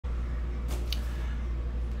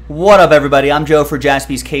What up, everybody? I'm Joe for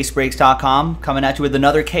JaspysCaseBreaks.com, coming at you with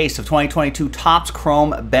another case of 2022 Topps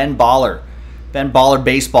Chrome Ben Baller. Ben Baller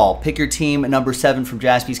Baseball. Pick your team, number 7 from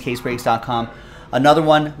JaspysCaseBreaks.com. Another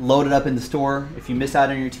one loaded up in the store. If you miss out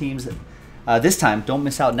on your teams this time, don't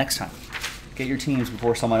miss out next time. Get your teams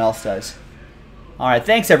before someone else does. All right,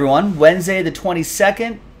 thanks, everyone. Wednesday the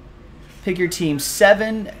 22nd. Pick your team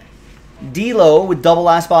 7. D-Lo with double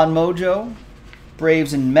last spot mojo.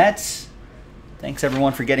 Braves and Mets. Thanks,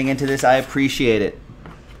 everyone, for getting into this. I appreciate it.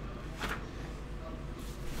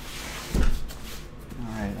 All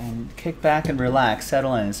right, and kick back and relax.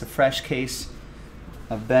 Settle in. It's a fresh case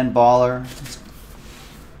of Ben Baller.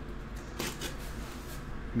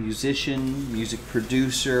 Musician, music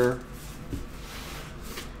producer,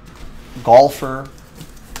 golfer,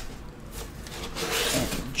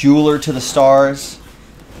 jeweler to the stars,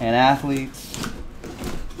 and athletes.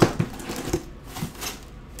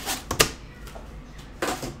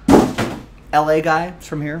 LA guy is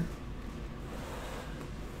from here.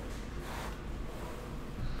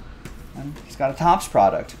 And he's got a Topps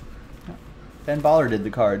product. Ben Baller did the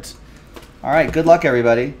cards. All right, good luck,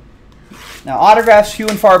 everybody. Now, autographs few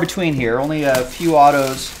and far between here. Only a few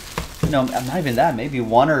autos. No, not even that. Maybe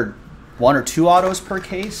one or two autos per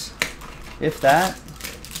case, if that.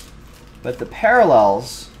 But the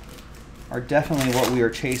parallels are definitely what we are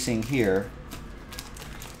chasing here.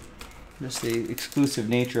 Just the exclusive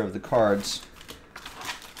nature of the cards.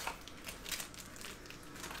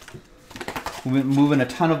 We've been moving a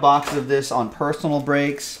ton of boxes of this on personal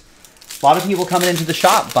breaks. A lot of people coming into the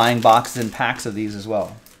shop buying boxes and packs of these as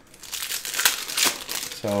well.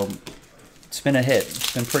 So it's been a hit.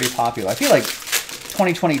 It's been pretty popular. I feel like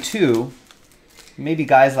 2022, maybe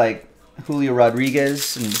guys like Julio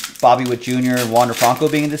Rodriguez and Bobby Witt Jr. and Wander Franco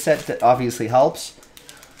being in the set, that obviously helps.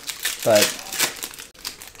 But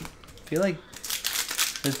I feel like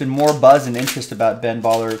there's been more buzz and interest about Ben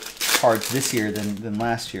Baller cards this year than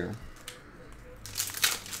last year.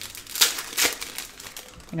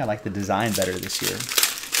 I think I like the design better this year.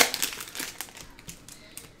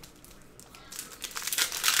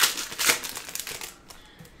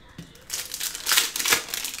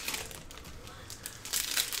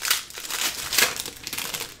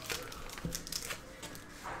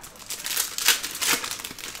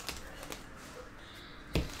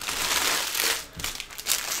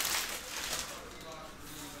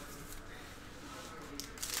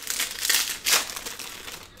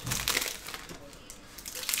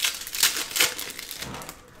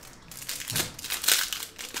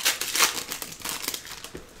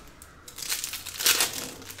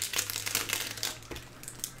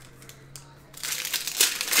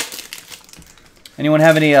 Anyone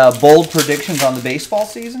have any bold predictions on the baseball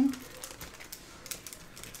season?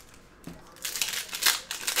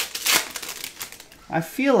 I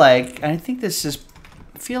feel like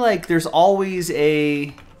there's always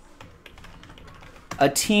a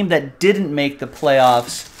team that didn't make the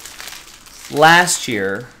playoffs last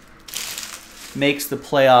year makes the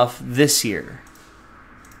playoff this year.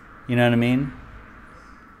 You know what I mean?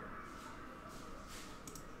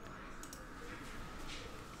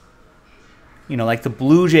 You know, like the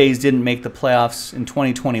Blue Jays didn't make the playoffs in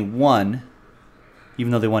 2021,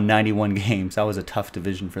 even though they won 91 games. That was a tough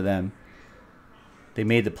division for them. They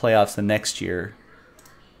made the playoffs the next year.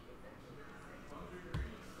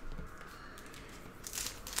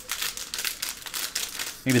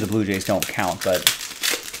 Maybe the Blue Jays don't count, but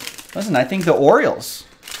listen, I think the Orioles,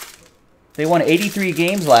 they won 83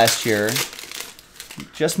 games last year,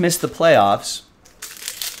 just missed the playoffs.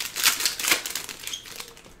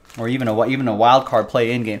 Or even a wild card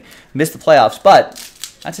play-in game. Missed the playoffs, but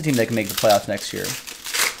that's a team that can make the playoffs next year.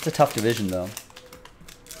 It's a tough division, though.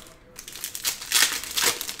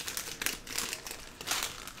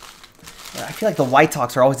 I feel like the White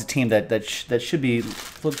Sox are always a team that should be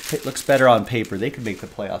looks better on paper. They could make the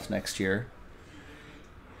playoffs next year.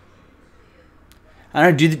 I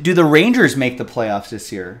don't know. Do the Rangers make the playoffs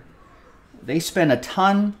this year? They spent a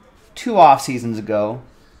ton 2 off seasons ago.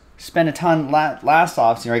 Spent a ton last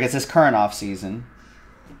offseason, or I guess this current offseason.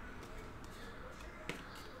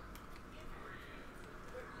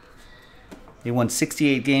 They won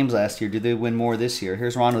 68 games last year. Do they win more this year?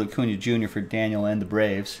 Here's Ronald Acuna Jr. for Daniel and the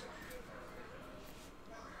Braves.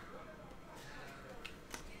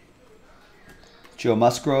 Joe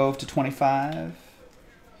Musgrove to 25.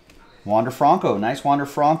 Wander Franco. Nice Wander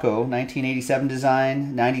Franco. 1987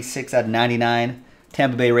 design. 96 out of 99.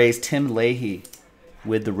 Tampa Bay Rays. Tim Leahy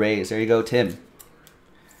with the Rays. There you go, Tim.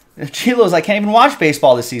 Chilo's, I can't even watch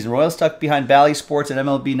baseball this season. Royals stuck behind Bally Sports and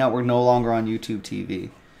MLB Network no longer on YouTube TV.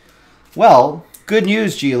 Well, good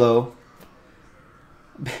news, Gilo.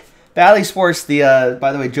 Bally Sports,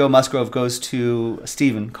 by the way, Joe Musgrove goes to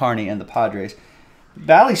Stephen Carney and the Padres.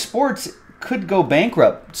 Bally Sports could go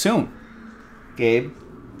bankrupt soon, Gabe,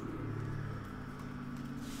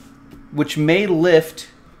 which may lift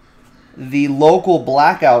the local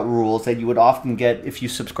blackout rules that you would often get if you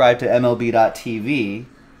subscribe to MLB.TV.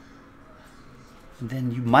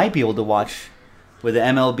 Then you might be able to watch with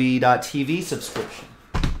an MLB.TV subscription.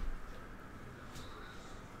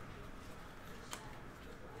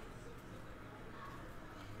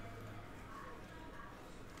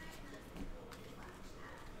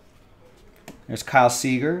 There's Kyle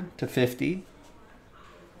Seager to 50.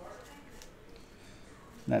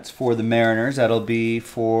 That's for the Mariners. That'll be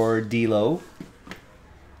for D'Lo.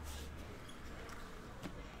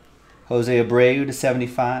 Jose Abreu to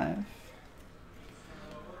 75.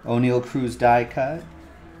 O'Neal Cruz die cut.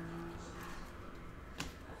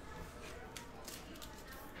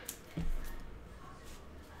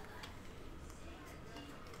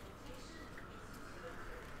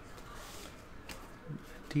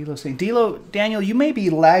 D'Lo saying, D'Lo, Daniel, you may be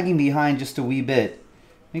lagging behind just a wee bit.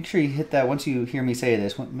 Make sure you hit that, once you hear me say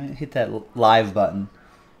this, hit that live button.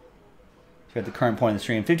 If you're at the current point of the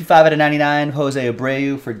stream. 55 out of 99, Jose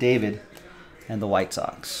Abreu for David and the White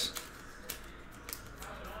Sox.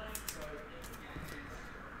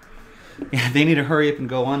 Yeah, they need to hurry up and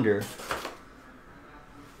go under.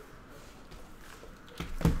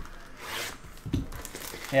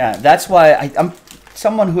 Yeah, that's why I'm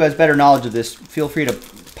someone who has better knowledge of this. Feel free to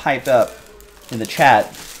pipe up in the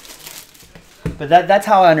chat. But that's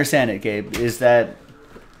how I understand it, Gabe, is that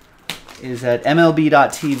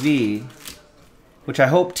MLB.TV, which I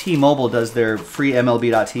hope T-Mobile does their free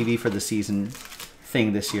MLB.TV for the season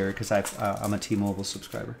thing this year, because I'm a T-Mobile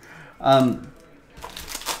subscriber.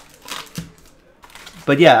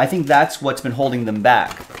 But yeah, I think that's what's been holding them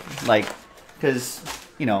back. Like, because,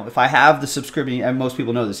 you know, if I have the subscription, and most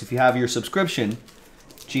people know this, if you have your subscription,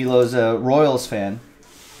 G-Lo's a Royals fan,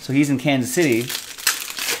 so he's in Kansas City,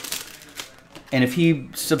 and if he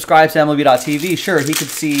subscribes to MLB.TV, sure, he could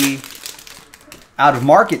see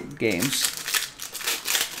out-of-market games,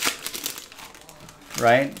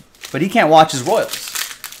 right? But he can't watch his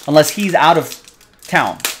Royals unless he's out of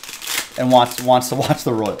town and wants to watch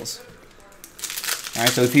the Royals. All right,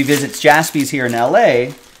 so if he visits Jaspy's here in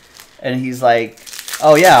LA and he's like,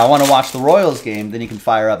 oh yeah, I want to watch the Royals game, then he can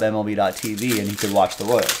fire up MLB.TV and he could watch the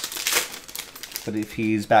Royals. But if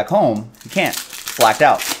he's back home, he can't. It's blacked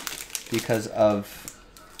out because of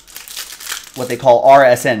what they call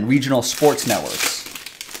RSN, Regional Sports Networks.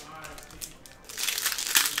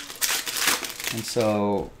 And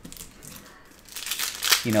so,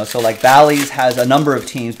 you know, so like Bally's has a number of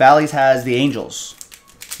teams. Bally's has the Angels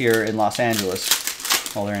here in Los Angeles.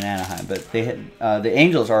 Well, they're in Anaheim, but the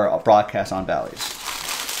Angels are broadcast on Bally's.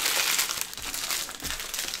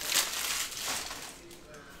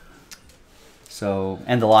 So,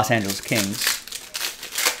 and the Los Angeles Kings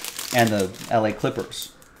and the LA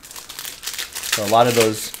Clippers. So a lot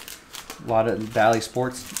of Bally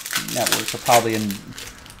Sports networks are probably in,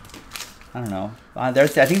 I don't know, I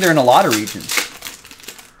think they're in a lot of regions.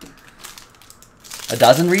 A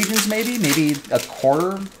dozen regions maybe a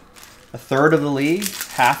quarter, a third of the league,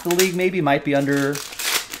 half the league maybe might be under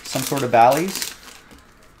some sort of Bally's.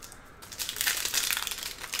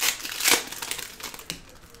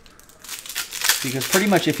 Because pretty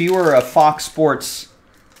much if you were a Fox Sports,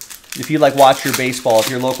 if you like watch your baseball, if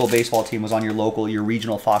your local baseball team was on your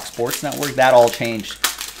regional Fox Sports network, that all changed.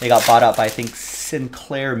 They got bought up by, I think,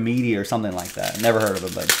 Sinclair Media or something like that. Never heard of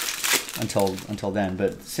them, but until then.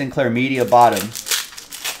 But Sinclair Media bought them,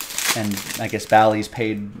 and I guess Bally's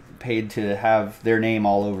paid to have their name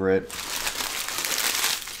all over it.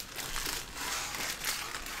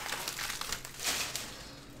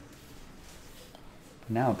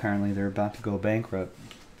 Now apparently they're about to go bankrupt.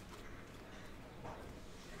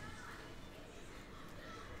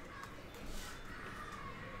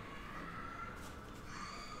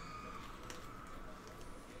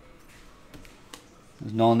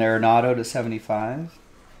 There's Nolan Arenado to 75.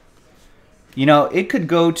 You know, it could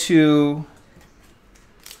go back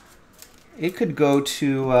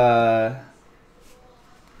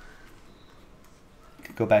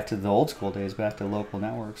to the old school days, back to local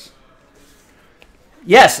networks.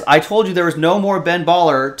 Yes, I told you there was no more Ben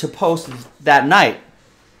Baller to post that night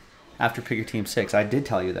after Pick Your Team 6. I did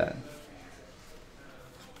tell you that.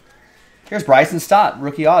 Here's Bryson Stott,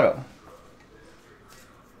 rookie auto.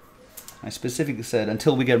 I specifically said,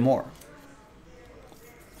 until we get more.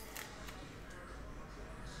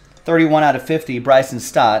 31 out of 50, Bryson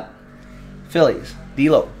Stott, Phillies,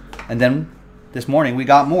 D'Lo. And then this morning we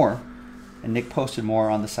got more. And Nick posted more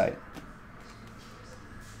on the site.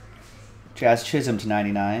 Jazz Chisholm to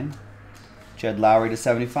 99. Jed Lowry to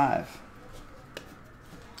 75.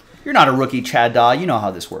 You're not a rookie, Chad Daw. You know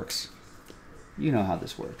how this works. You know how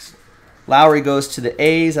this works. Lowry goes to the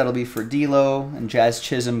A's. That'll be for D'Lo. And Jazz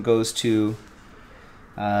Chisholm goes to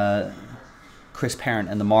Chris Parent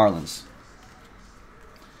and the Marlins.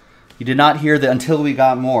 You did not hear the "until we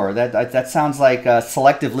got more." That sounds like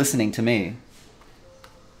selective listening to me.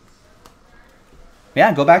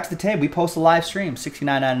 Yeah, go back to the tape. We post a live stream.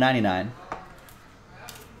 69 out of 99.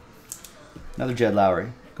 Another Jed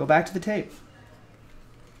Lowry. Go back to the tape.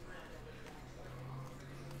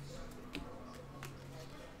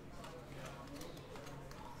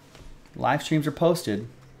 Live streams are posted.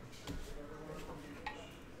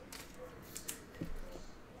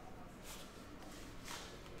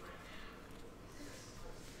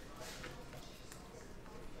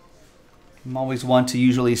 I'm always one to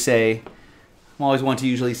usually say,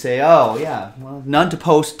 oh yeah, well, none to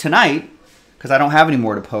post tonight because I don't have any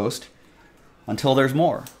more to post until there's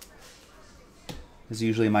more. Is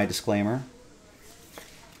usually my disclaimer.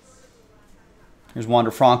 Here's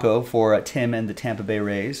Wander Franco for Tim and the Tampa Bay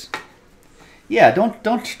Rays. Yeah, don't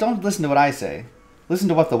listen to what I say. Listen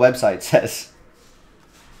to what the website says.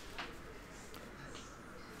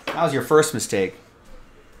 That was your first mistake.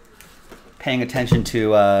 Paying attention to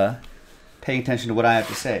what I have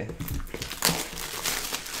to say.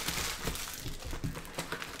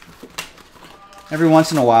 Every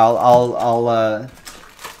once in a while,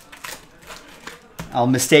 I'll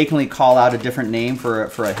mistakenly call out a different name for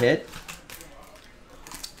a hit,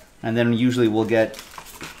 and then usually we'll get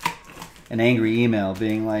an angry email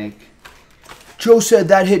being like, "Joe said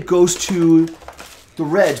that hit goes to the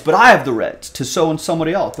Reds, but I have the Reds. To so and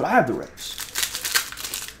somebody else, but I have the Reds."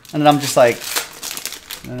 And then I'm just like,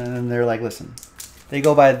 and they're like, "Listen, they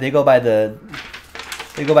go by the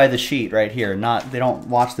sheet right here. They don't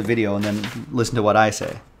watch the video and then listen to what I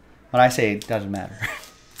say. What I say doesn't matter."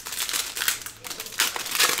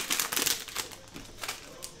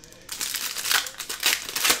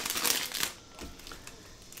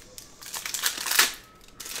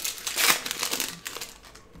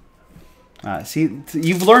 See,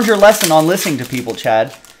 you've learned your lesson on listening to people,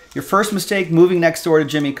 Chad. Your first mistake, moving next door to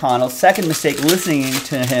Jimmy Connell. Second mistake, listening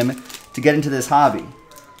to him to get into this hobby.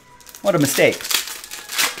 What a mistake.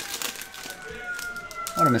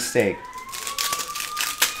 What a mistake.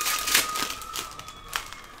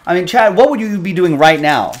 I mean, Chad, what would you be doing right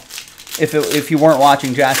now if you weren't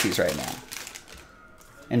watching Jaspys right now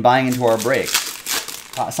and buying into our breaks?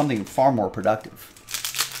 Something far more productive.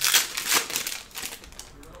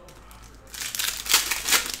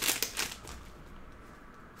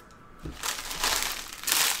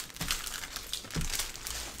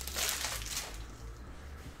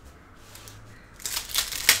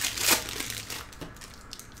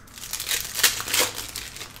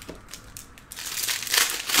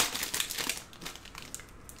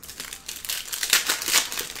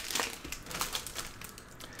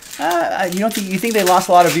 You think they lost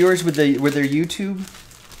a lot of viewers with their YouTube?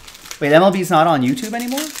 Wait, MLB's not on YouTube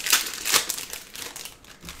anymore?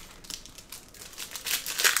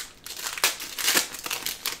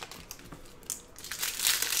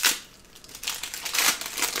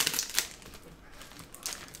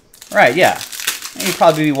 Right, yeah. You'd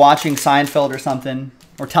probably be watching Seinfeld or something,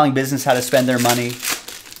 or telling business how to spend their money.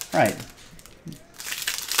 Right.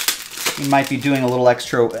 You might be doing a little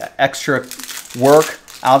extra work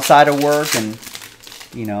outside of work, and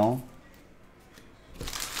you know.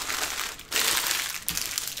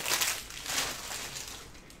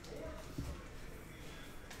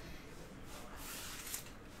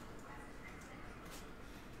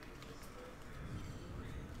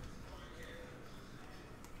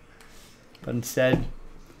 But instead,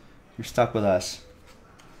 you're stuck with us.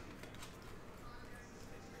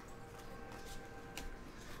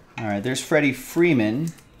 All right, there's Freddie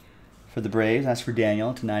Freeman for the Braves. That's for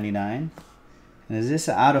Daniel to 99. And is this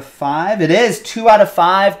out of 5? It is 2 out of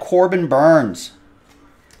 5. Corbin Burns.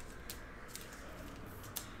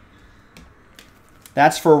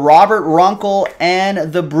 That's for Robert Runkle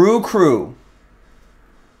and the Brew Crew.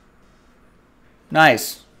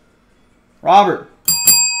 Nice. Robert.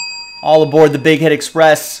 All aboard the Big Hit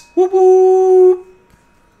Express. Whoop whoop.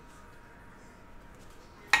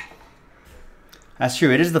 That's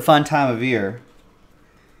true. It is the fun time of year.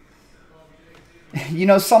 You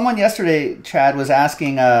know, someone yesterday, Chad, was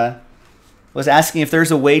asking if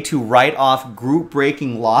there's a way to write off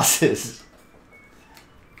group-breaking losses.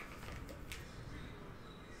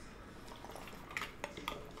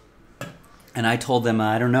 And I told them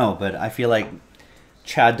I don't know, but I feel like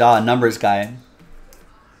Chad Daw, numbers guy,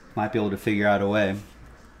 might be able to figure out a way.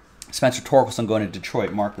 Spencer Torkelson going to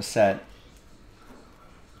Detroit. Mark the set.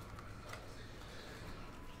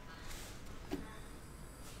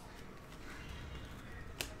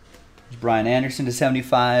 Brian Anderson to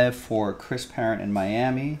 75 for Chris Parent in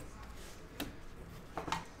Miami.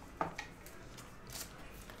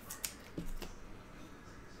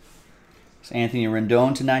 So Anthony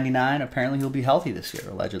Rendon to 99. Apparently he'll be healthy this year,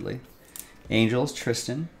 allegedly. Angels,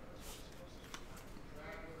 Tristan.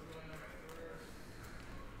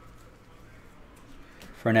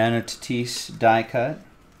 Fernando Tatis die cut.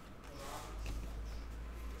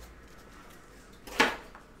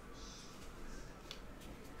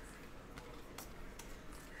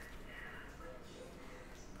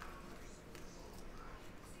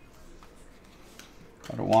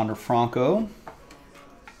 Got a Wander Franco.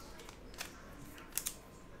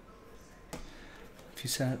 If you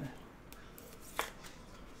said,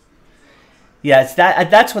 yeah, it's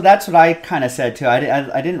that. That's what I kind of said too. I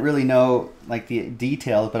didn't really know like the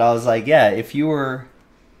details, but I was like, yeah, if you were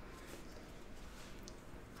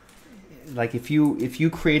like if you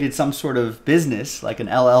created some sort of business like an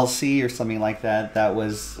LLC or something like that that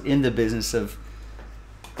was in the business of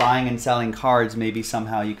buying and selling cards, maybe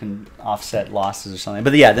somehow you can offset losses or something.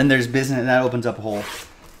 But yeah, then there's business, and that opens up a whole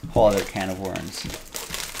other can of worms.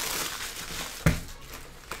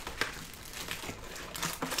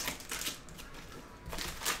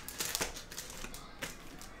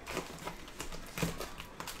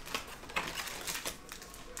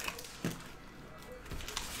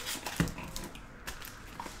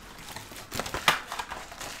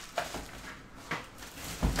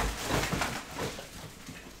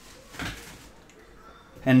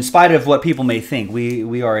 And in spite of what people may think,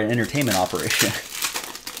 we are an entertainment operation.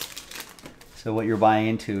 So what you're buying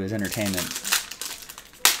into is entertainment.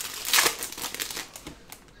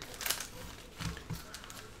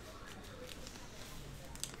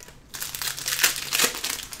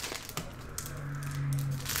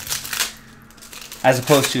 As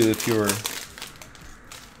opposed to if you're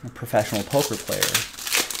a professional poker player.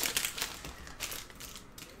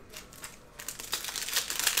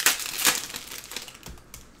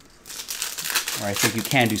 Or I think you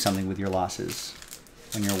can do something with your losses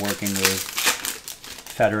when you're working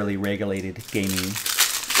with federally regulated gaming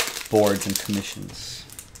boards and commissions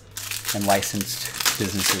and licensed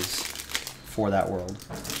businesses for that world.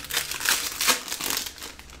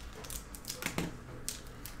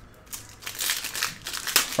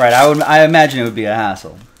 Right, I imagine it would be a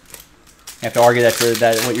hassle. You have to argue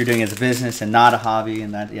that what you're doing is a business and not a hobby,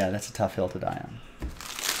 and that, yeah, that's a tough hill to die on.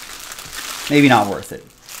 Maybe not worth it.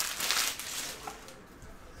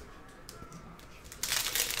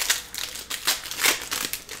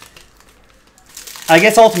 I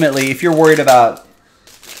guess ultimately, if you're worried about,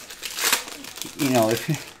 you know, if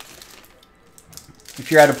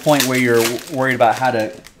you're at a point where you're worried about how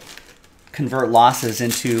to convert losses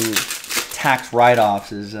into tax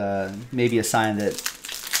write-offs, is maybe a sign that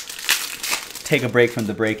take a break from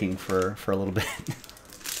the braking for a little bit.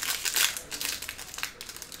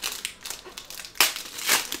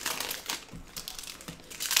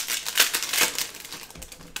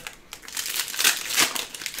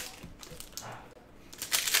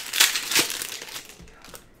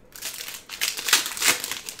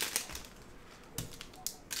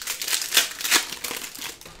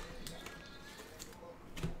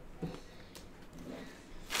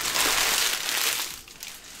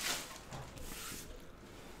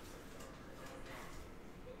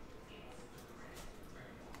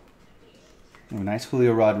 Ooh, nice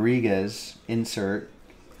Julio Rodriguez insert.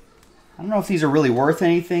 I don't know if these are really worth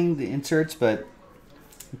anything, the inserts, but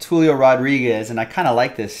it's Julio Rodriguez, and I kind of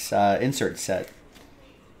like this insert set.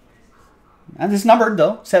 And this numbered,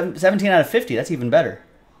 though, 17 out of 50. That's even better.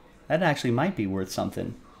 That actually might be worth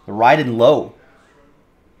something. The Ride and Low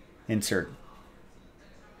insert.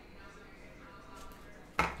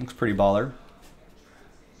 Looks pretty baller.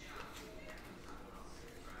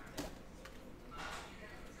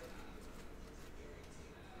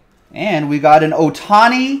 And we got an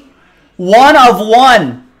Ohtani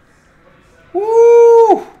 1/1.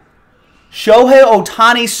 Woo! Shohei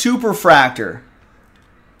Ohtani Superfractor.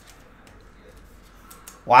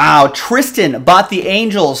 Wow, Tristan bought the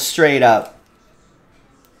Angels straight up.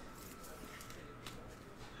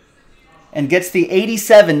 And gets the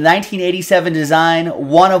 1987 design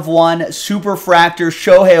 1/1 Superfractor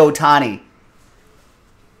Shohei Ohtani.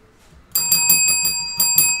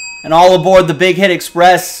 And all aboard the Big Hit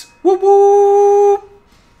Express. Whoop whoop.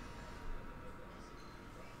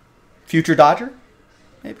 Future Dodger?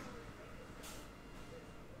 Maybe.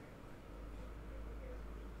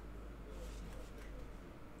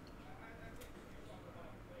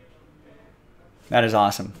 That is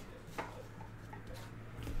awesome.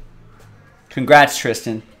 Congrats,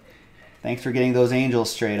 Tristan. Thanks for getting those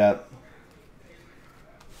Angels straight up.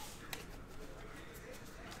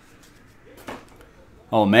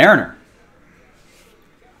 Oh, Mariner.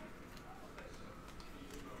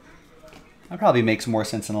 That probably makes more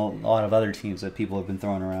sense than a lot of other teams that people have been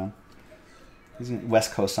throwing around. He's in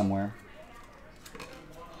West Coast somewhere.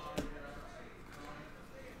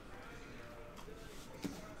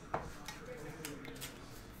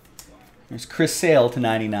 There's Chris Sale to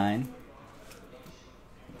 99.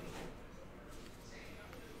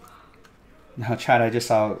 Now, Chad, I just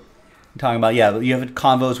saw you talking about, yeah, you have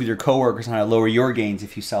convos with your coworkers on how to lower your gains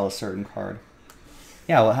if you sell a certain card.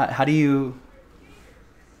 Yeah, well, how do you...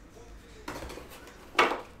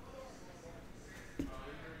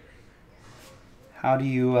 How do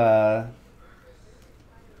you, how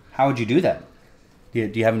would you do that?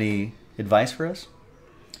 Do you have any advice for us?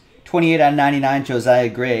 28 out of 99, Josiah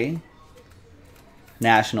Gray.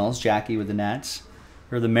 Nationals, Jackie with the Nats.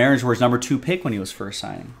 Or the Mariners were his number 2 pick when he was first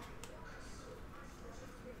signing.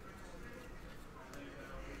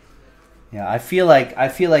 Yeah, I feel like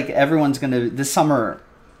everyone's gonna this summer,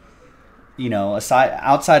 you know,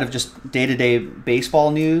 outside of just day-to-day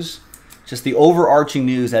baseball news, just the overarching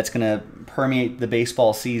news that's gonna permeate the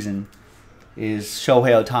baseball season is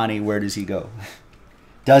Shohei Ohtani. Where does he go?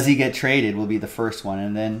 Does he get traded? Will be the first one,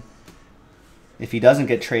 and then if he doesn't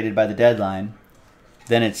get traded by the deadline,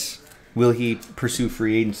 then it's will he pursue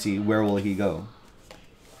free agency? Where will he go?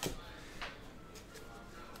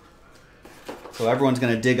 So everyone's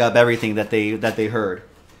going to dig up everything that they heard.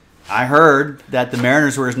 I heard that the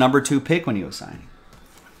Mariners were his number 2 pick when he was signing.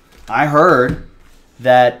 I heard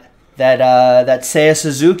that Seiya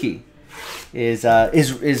Suzuki is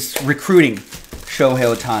recruiting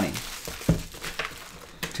Shohei Ohtani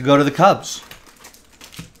to go to the Cubs.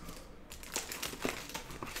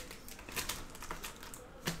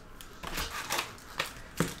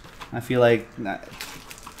 I feel like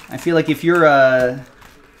if you're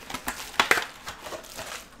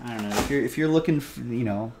I don't know, if you're looking for, you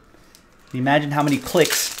know, imagine how many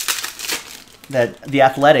clicks that The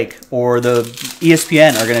Athletic or the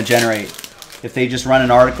ESPN are going to generate if they just run an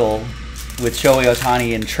article with Shohei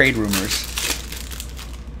Ohtani and trade rumors.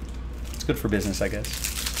 It's good for business, I guess.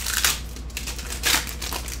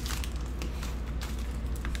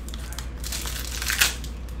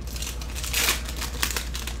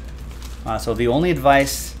 So the only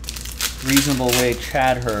advice, reasonable way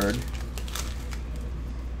Chad heard,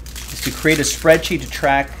 is to create a spreadsheet to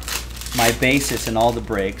track my basis and all the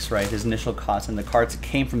breaks, right, his initial costs, and the cards that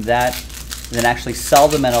came from that, and then actually sell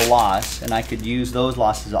them at a loss, and I could use those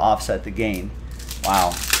losses to offset the gain.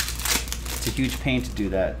 Wow. It's a huge pain to do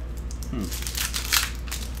that. Do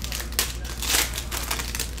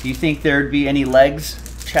you think there'd be any legs,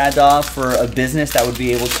 Chad Daw, for a business that would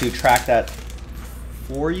be able to track that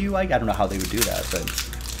for you? I don't know how they would do that, but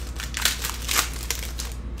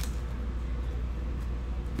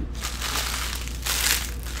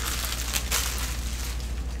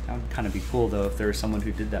that would kind of be cool, though, if there was someone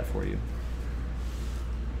who did that for you.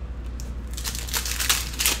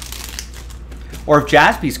 Or if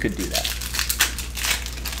Jaspys could do that.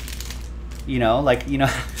 You know, like, you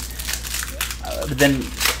know, but then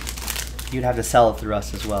you'd have to sell it through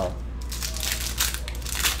us as well.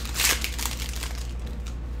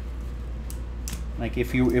 Like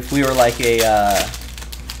if we were like a,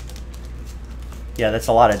 yeah, that's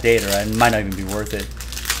a lot of data, right? It might not even be worth it.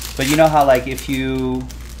 But you know how like if you,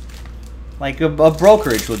 like a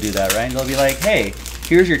brokerage will do that, right? They'll be like, hey,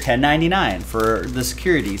 here's your 1099 for the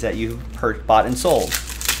securities that you bought and sold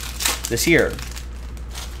this year.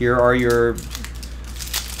 Here are your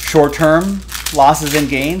short-term losses and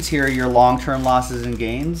gains. Here are your long-term losses and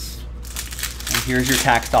gains. And here's your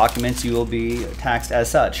tax documents. You will be taxed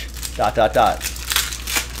as such. ...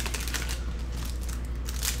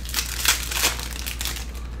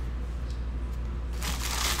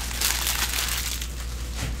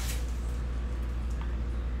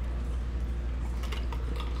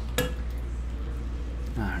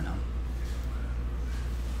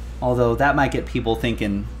 Although that might get people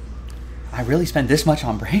thinking, I really spent this much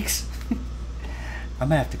on breaks? I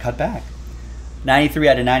might have to cut back. 93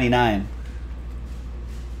 out of 99.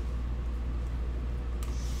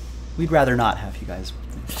 We'd rather not have you guys.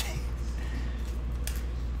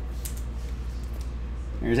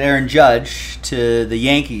 There's Aaron Judge to the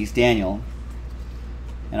Yankees, Daniel.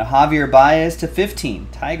 And a Javier Baez to 15,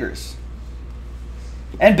 Tigers.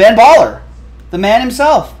 And Ben Baller, the man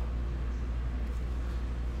himself.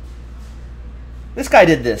 This guy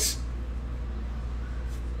did this.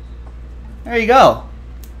 There you go.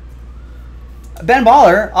 Ben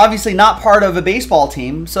Baller, obviously not part of a baseball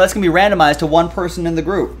team, so that's going to be randomized to one person in the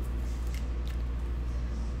group.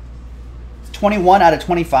 21 out of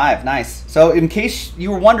 25. Nice. So in case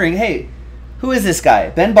you were wondering, hey, who is this guy?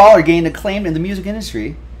 Ben Baller gained acclaim in the music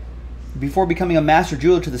industry before becoming a master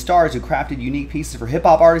jeweler to the stars who crafted unique pieces for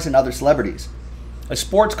hip-hop artists and other celebrities. A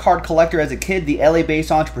sports card collector as a kid, the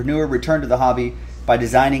LA-based entrepreneur returned to the hobby by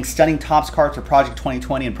designing stunning Topps cards for Project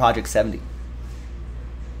 2020 and Project 70.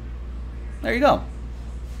 There you go.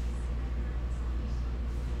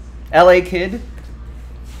 LA kid.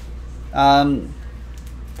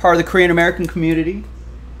 Part of the Korean American community.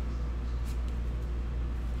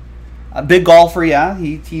 A big golfer, yeah.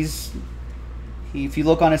 He's if you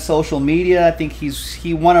look on his social media, I think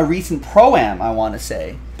he won a recent Pro-Am, I want to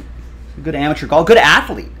say. A good amateur golf, good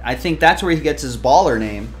athlete. I think that's where he gets his baller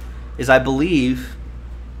name. Is I believe,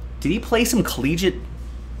 did he play some collegiate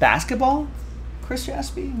basketball? Chris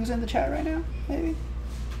Jaspy, who's in the chat right now, maybe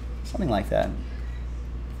something like that.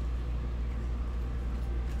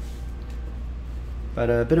 But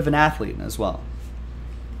a bit of an athlete as well.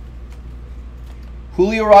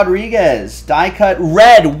 Julio Rodriguez, die cut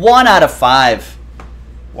red, 1 out of 5.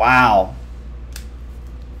 Wow.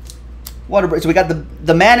 What a, so we got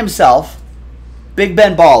the man himself, Big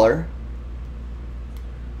Ben Baller.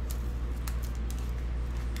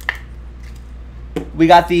 We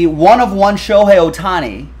got the 1/1 Shohei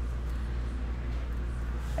Ohtani.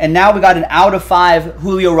 And now we got an out of 5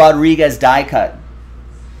 Julio Rodriguez die cut.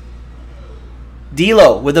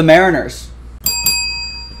 D'Lo with the Mariners.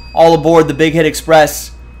 All aboard the Big Hit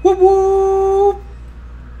Express. Whoop whoop.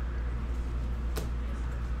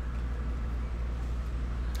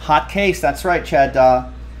 Hot case, that's right,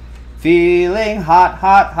 Chad. Feeling hot,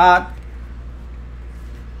 hot, hot.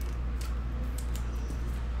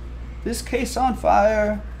 This case on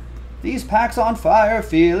fire. These packs on fire.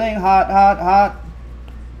 Feeling hot, hot, hot.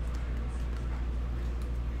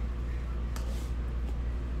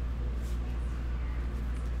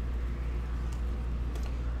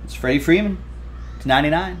 It's Freddie Freeman to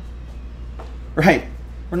 99. Right.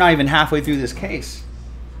 We're not even halfway through this case.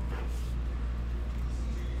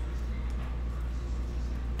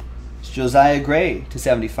 It's Josiah Gray to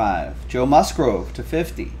 75. Joe Musgrove to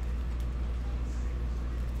 50.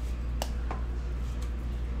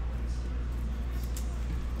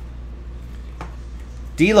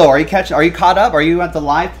 D'Lo, are you catching? Are you caught up? Are you at the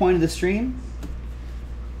live point of the stream?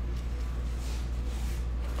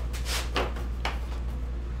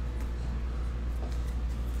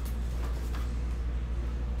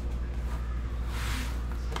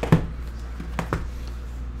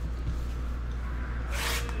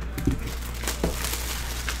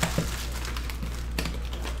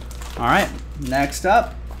 All right, next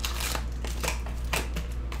up.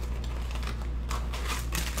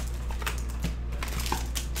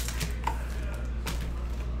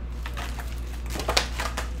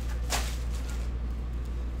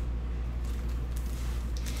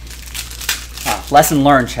 Lesson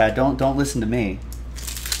learned, Chad. Don't listen to me.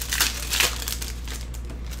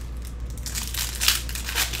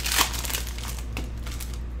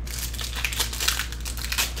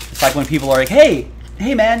 It's like when people are like, hey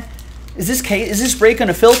man, is this break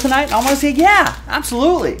gonna fill tonight? And I want to say, yeah,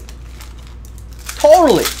 absolutely.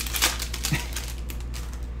 Totally.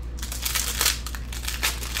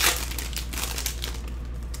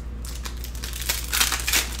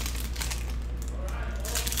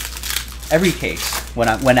 Every case,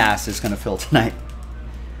 when asked, is going to fill tonight.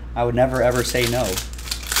 I would never ever say no.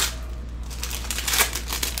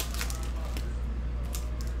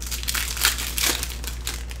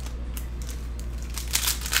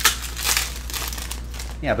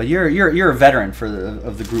 Yeah, but you're a veteran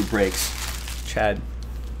of the group breaks, Chad.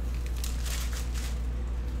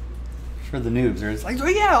 For the noobs, they're like, oh,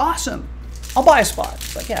 yeah, awesome. I'll buy a spot.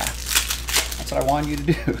 It's like, yeah, that's what I wanted you to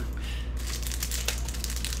do.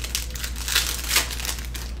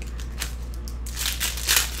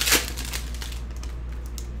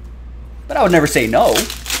 But I would never say no,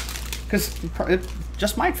 because it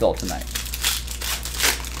just might fill tonight.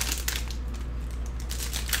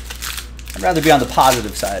 I'd rather be on the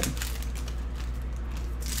positive side.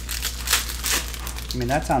 I mean,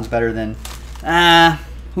 that sounds better than,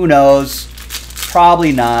 who knows?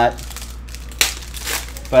 Probably not.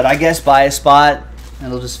 But I guess buy a spot and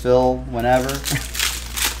it'll just fill whenever.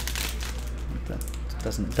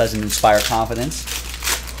 That doesn't inspire confidence.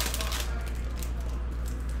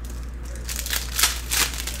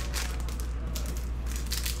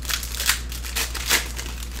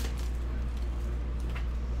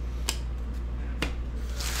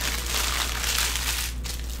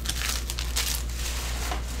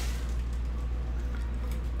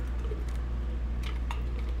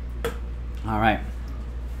 All right.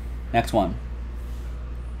 Next one.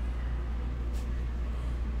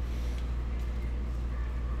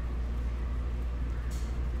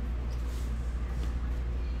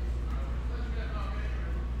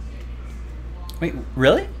 Wait,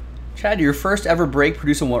 really? Chad, your first ever break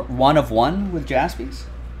producing 1 of 1 with Jaspys?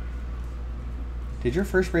 Did your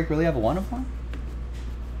first break really have a 1 of 1?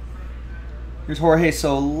 Here's Jorge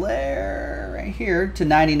Soler right here to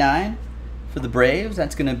 99 for the Braves.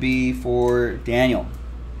 That's going to be for Daniel.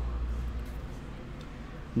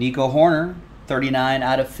 Nico Horner, 39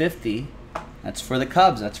 out of 50. That's for the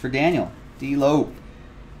Cubs. That's for Daniel. D-Lo.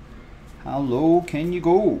 How low can you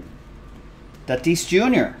go? Tatis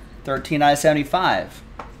Jr., 13 out of 75.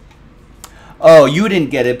 Oh, you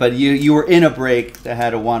didn't get it, but you were in a break that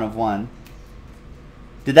had a 1 of 1.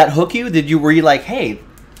 Did that hook you? Were you like, hey,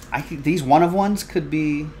 these 1 of 1s could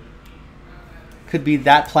be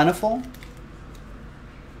that plentiful?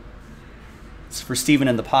 It's for Steven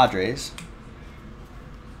and the Padres.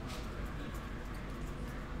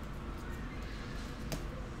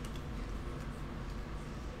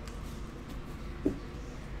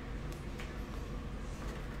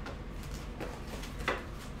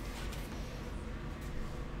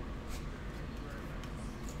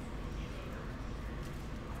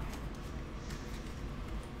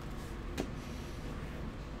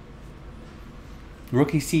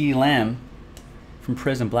 Rookie CeeDee Lamb from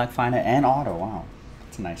Prism, Black Fina, and Auto. Wow,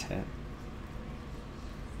 that's a nice hit.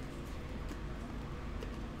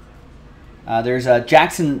 There's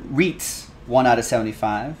Jackson Reitz, 1 out of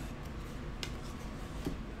 75.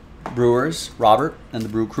 Brewers, Robert and the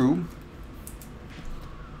Brew Crew.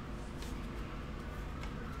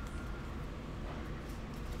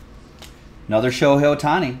 Another Shohei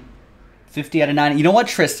Ohtani, 50 out of 90. You know what,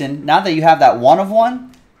 Tristan? Now that you have that 1 of 1,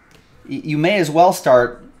 you may as well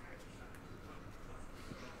start.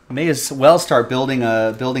 Building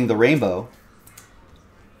the rainbow.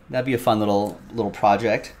 That'd be a fun little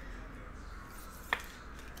project.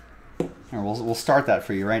 Or we'll start that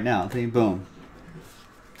for you right now. Boom.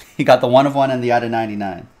 You got the 1 of 1 and the out of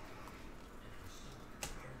 99.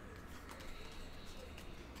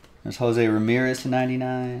 There's Jose Ramirez to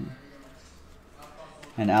 99.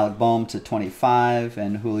 And Alec Boehm to 25.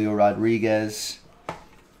 And Julio Rodriguez.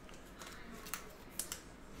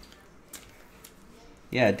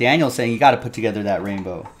 Yeah, Daniel's saying you got to put together that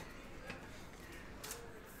rainbow.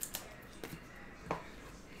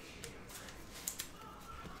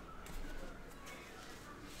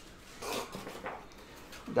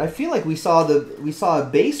 I feel like we saw a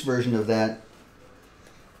base version of that.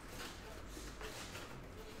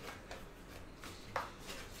 I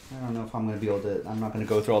don't know if I'm going to be able to. I'm not going to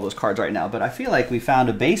go through all those cards right now, but I feel like we found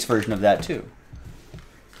a base version of that too.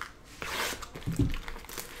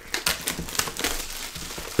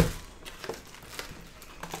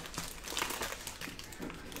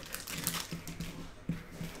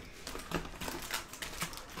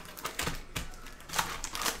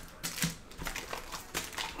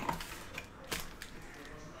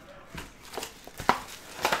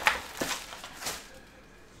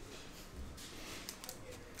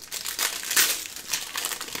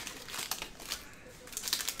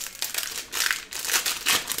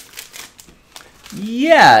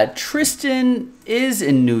 Yeah, Tristan is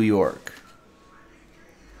in New York.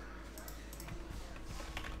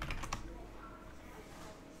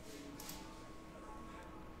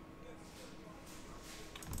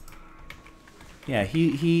 Yeah,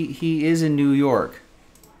 he is in New York.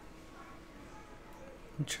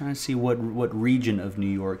 I'm trying to see what region of New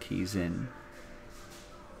York he's in.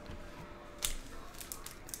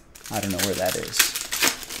 I don't know where that is.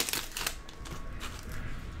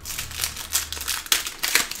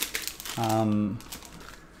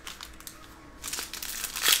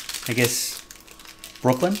 I guess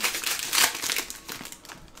Brooklyn.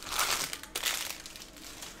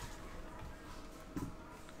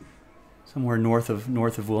 Somewhere north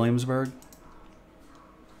of Williamsburg.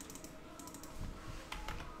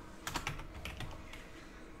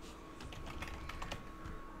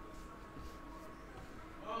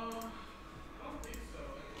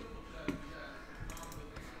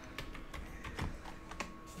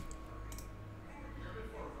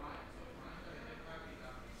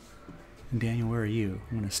 Daniel, where are you?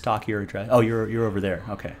 I'm gonna stalk your address. Oh, you're over there.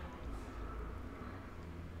 Okay.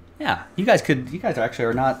 Yeah, you guys actually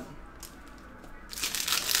are not.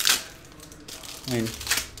 I mean,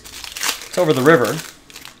 it's over the river,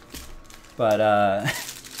 but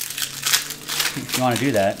if you want to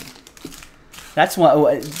do that, that's what.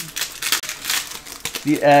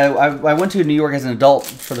 I went to New York as an adult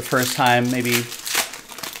for the first time, maybe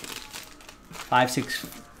 5,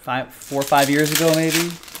 4 or 5 years ago, maybe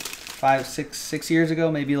 6 years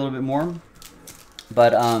ago, maybe a little bit more.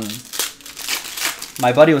 But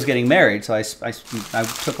my buddy was getting married, so I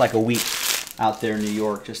took like a week out there in New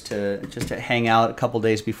York just to hang out a couple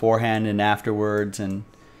days beforehand and afterwards, and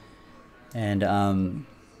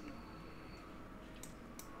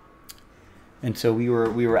so we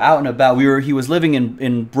were out and about. He was living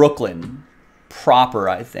in Brooklyn proper,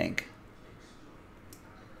 I think.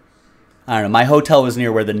 I don't know. My hotel was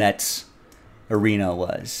near where the Nets arena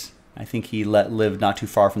was. I think he lived not too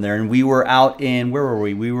far from there. And we were out in, where were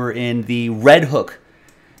we? We were in the Red Hook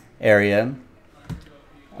area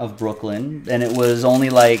of Brooklyn. And it was only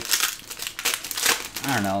like,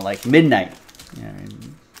 I don't know, like midnight. Yeah,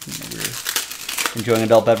 we were enjoying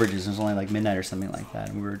adult beverages. It was only like midnight or something like that.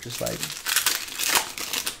 And we were just like,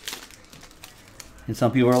 and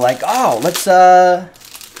some people were like, oh, let's,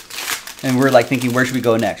 and we're like thinking, where should we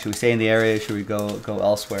go next? Should we stay in the area? Should we go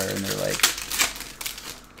elsewhere? And they're like,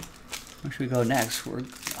 where should we go next?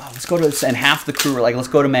 Let's go to this. And half the crew were like, let's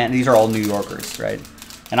go to Manhattan. These are all New Yorkers, right?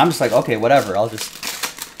 And I'm just like, okay, whatever. I'll just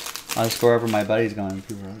go wherever my buddy's going.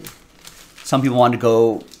 Some people wanted to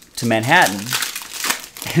go to Manhattan.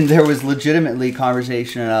 And there was legitimately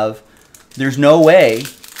conversation of, there's no way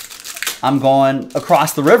I'm going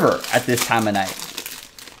across the river at this time of night.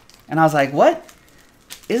 And I was like, what?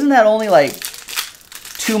 Isn't that only like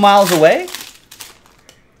 2 miles away?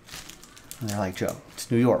 And they're like, Joe, it's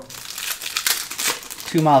New York.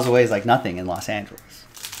 2 miles away is like nothing in Los Angeles.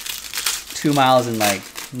 2 miles in like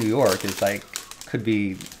New York is like, could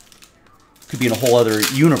be in a whole other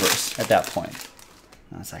universe at that point.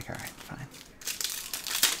 And I was like, all right, fine.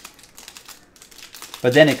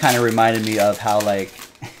 But then it kind of reminded me of how like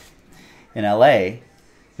in LA,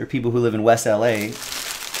 there are people who live in West LA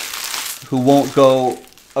who won't go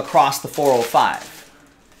across the 405.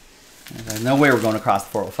 There's no way we're going across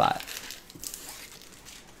the 405.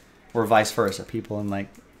 Or vice versa. People in like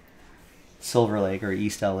Silver Lake or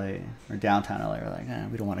East LA or downtown LA are like,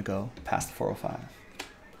 we don't want to go past the 405.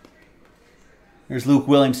 There's Luke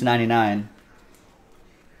Williams, 99.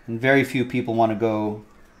 And very few people want to go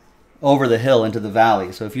over the hill into the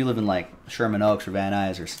valley. So if you live in like Sherman Oaks or Van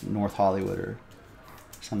Nuys or North Hollywood or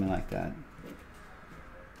something like that,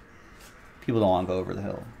 people don't want to go over the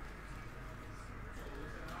hill.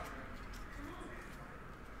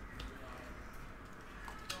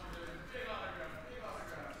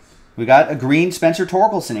 We got a green Spencer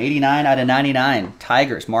Torkelson, 89 out of 99.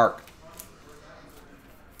 Tigers, Mark.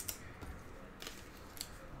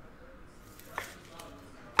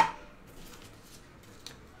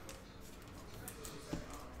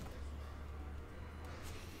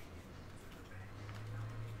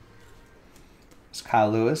 Kyle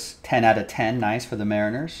Lewis, 10 out of 10. Nice for the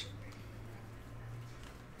Mariners.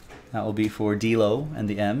 That will be for D'Lo and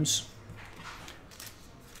the M's.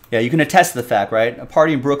 Yeah, you can attest to the fact, right? A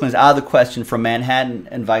party in Brooklyn is out of the question from Manhattan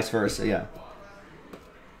and vice versa. Yeah.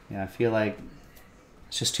 Yeah, I feel like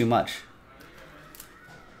it's just too much.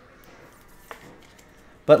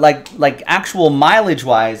 But like actual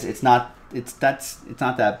mileage-wise, it's not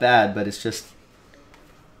that bad, but it's just,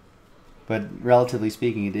 but relatively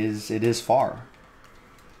speaking, it is far.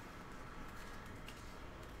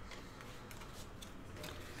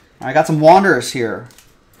 I got some Wanderers here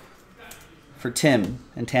for Tim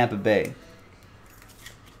in Tampa Bay.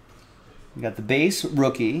 We got the base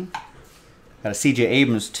rookie. Got a C.J.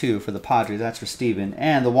 Abrams too for the Padres. That's for Steven.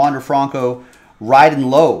 And the Wander Franco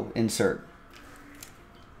riding low insert.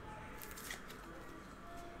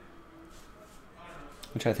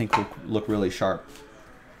 Which I think will look really sharp.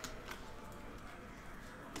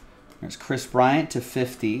 There's Chris Bryant to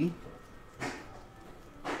 50.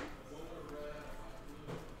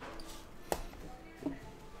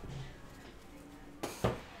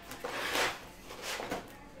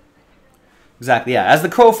 Exactly, yeah. As the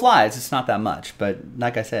crow flies, it's not that much. But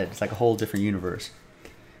like I said, it's like a whole different universe.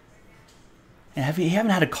 And you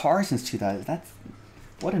haven't had a car since 2000. That's,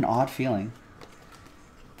 what an odd feeling.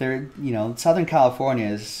 There, you know, Southern California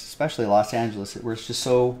is, especially Los Angeles, we're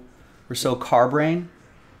so car brain.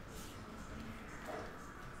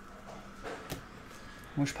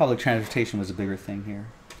 I wish public transportation was a bigger thing here.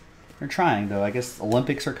 They're trying, though. I guess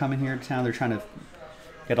Olympics are coming here to town. They're trying to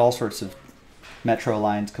get all sorts of metro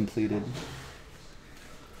lines completed.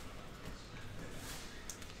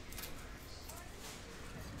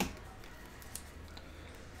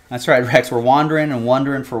 That's right, Rex. We're wandering and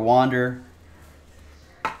wondering for Wander.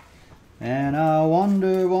 And I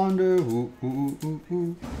wonder, who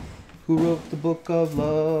wrote the book of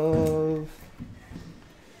love?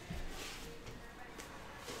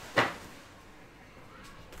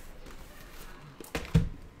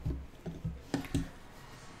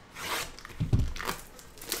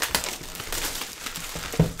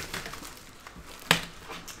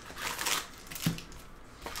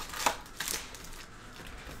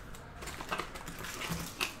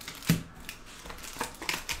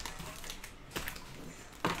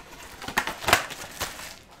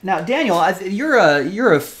 Now, Daniel,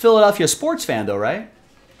 you're a Philadelphia sports fan, though, right?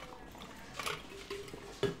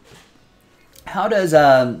 How is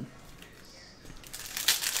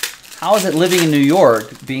it living in New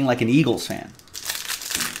York, being like an Eagles fan?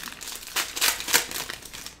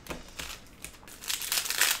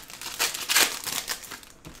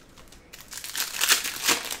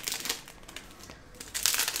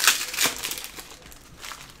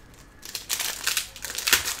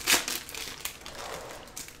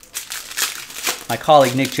 My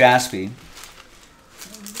colleague Nick Jaspy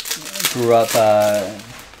grew up,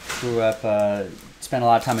 spent a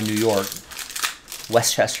lot of time in New York,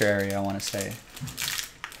 Westchester area, I want to say,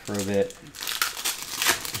 for a bit.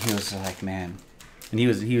 He was like, man, and he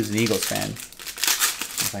was an Eagles fan. He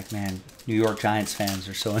was like, man, New York Giants fans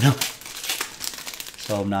are so annoying,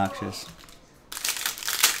 so obnoxious.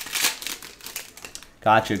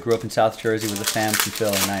 Gotcha. Grew up in South Jersey with a fam from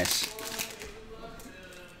Philly. Nice.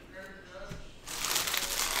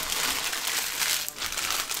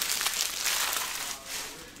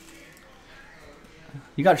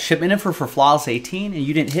 You got shipment info for Flawless 18 and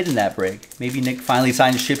you didn't hit in that break. Maybe Nick finally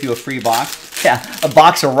decided to ship you a free box. Yeah, a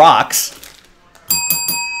box of rocks.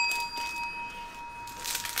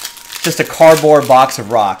 Just a cardboard box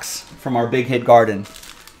of rocks from our big hit garden.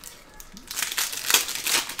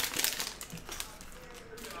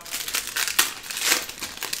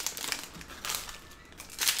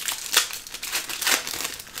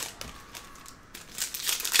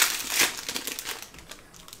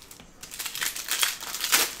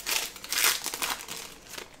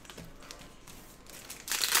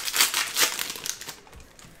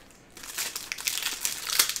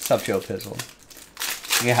 What's up, Joe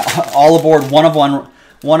Pizzle? Yeah, all aboard. One of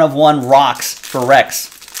one rocks for Rex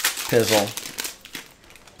Pizzle.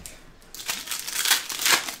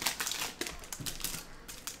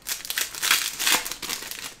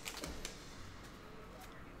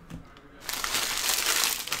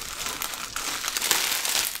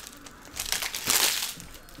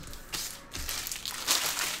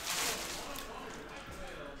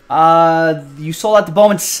 You sold out the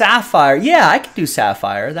Bowman Sapphire. Yeah, I could do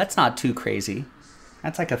Sapphire. That's not too crazy.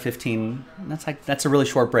 That's like a 15. That's a really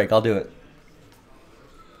short break. I'll do it.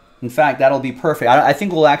 In fact, that'll be perfect. I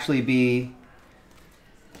think we'll actually be.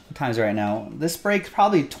 What time is it right now? This break's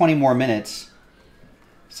probably 20 more minutes.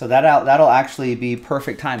 So that'll actually be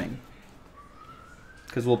perfect timing.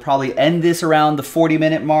 Because we'll probably end this around the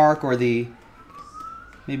 40-minute mark or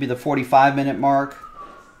maybe the 45-minute mark.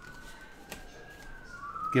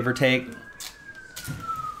 Give or take.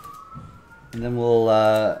 And then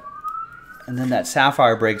and then that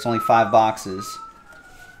Sapphire break is only 5 boxes.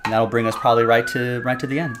 And that'll bring us probably right to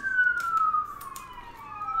the end.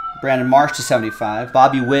 Brandon Marsh to 75.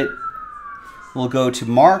 Bobby Witt will go to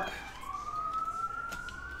Mark.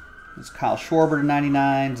 It's Kyle Schwarber to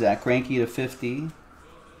 99. Zach Greinke to 50.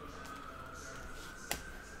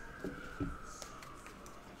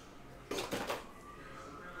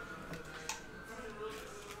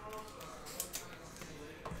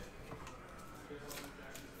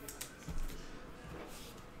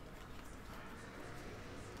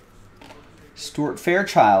 Stuart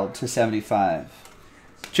Fairchild to 75.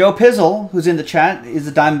 Joe Pizzle, who's in the chat, is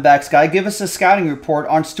the Diamondbacks guy. Give us a scouting report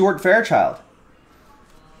on Stuart Fairchild.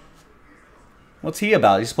 What's he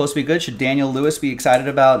about? He's supposed to be good. Should Daniel Lewis be excited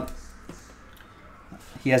about?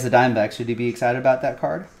 He has the Diamondbacks. Should he be excited about that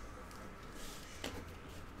card?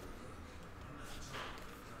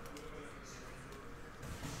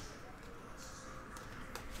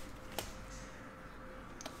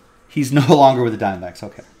 He's no longer with the Diamondbacks.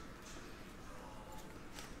 Okay.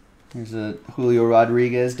 Here's a Julio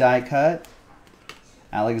Rodriguez die cut.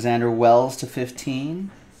 Alexander Wells to 15.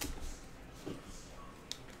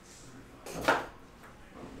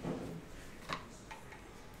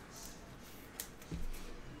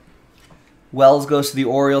 Wells goes to the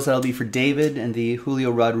Orioles. That'll be for David. And the Julio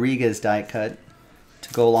Rodriguez die cut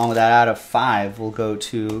to go along with that out of 5 will go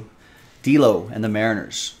to D'Lo and the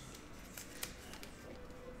Mariners.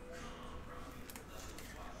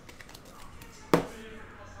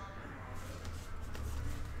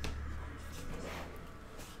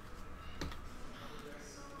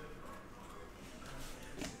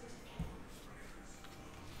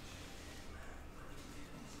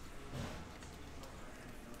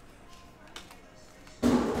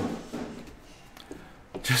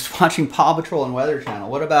 Just watching Paw Patrol and Weather Channel.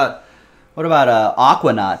 What about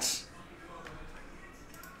Aquanauts?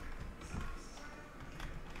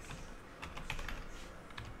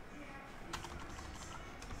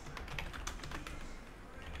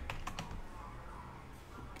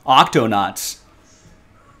 Octonauts.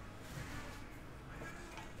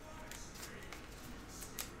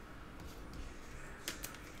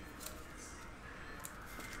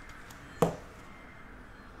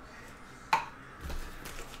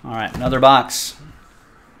 All right, another box.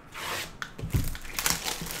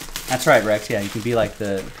 That's right, Rex. Yeah, you can be like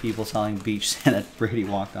the people selling beach sand that Brady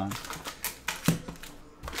walked on.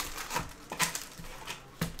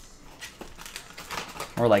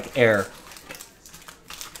 Or like air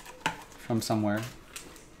from somewhere.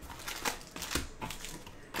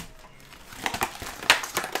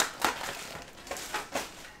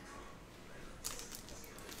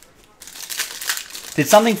 Did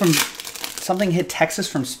something hit Texas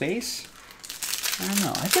from space? I don't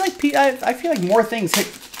know. I feel like more things hit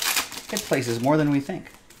places more than we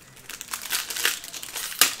think.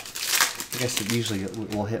 I guess it usually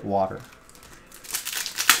will hit water.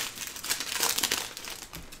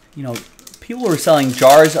 You know, people were selling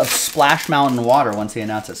jars of Splash Mountain water once they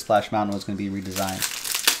announced that Splash Mountain was going to be redesigned.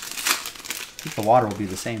 I think the water will be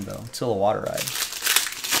the same though. It's still a water ride.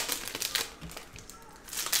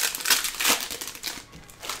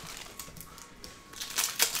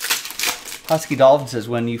 Husky Dolphin says,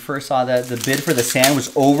 when you first saw that the bid for the sand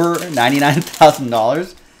was over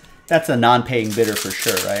 $99,000, that's a non-paying bidder for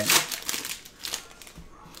sure, right?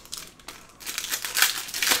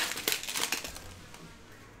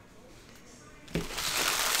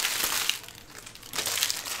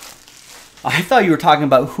 I thought you were talking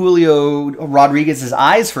about Julio Rodriguez's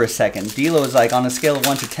eyes for a second. D'Lo is like, on a scale of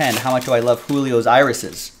 1 to 10, how much do I love Julio's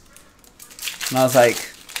irises? And I was like,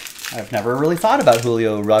 I've never really thought about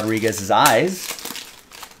Julio Rodriguez's eyes.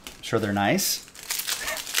 I'm sure they're nice.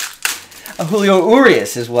 Julio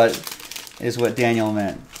Urias is what Daniel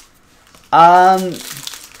meant.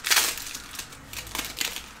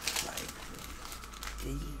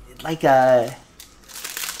 Like a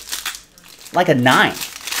 9.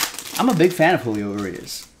 I'm a big fan of Julio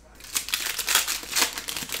Urias.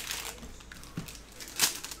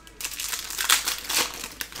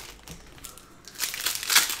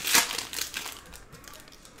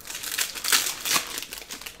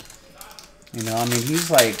 You know, I mean,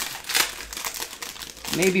 he's like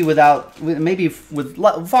maybe with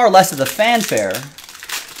far less of the fanfare,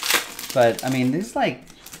 but I mean, he's like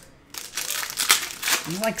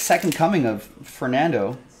second coming of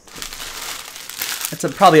Fernando. That's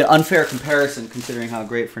probably an unfair comparison considering how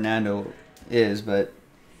great Fernando is, but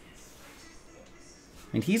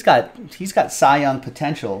I mean, he's got Cy Young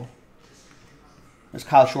potential. There's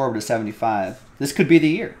Kyle Schwarber to 75. This could be the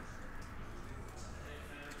year.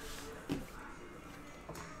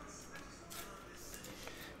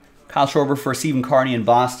 Kyle Schwarber for Stephen Carney in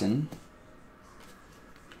Boston.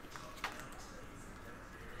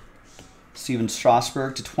 Steven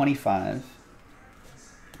Strasburg to 25.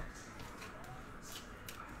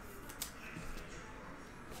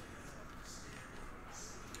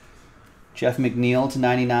 Jeff McNeil to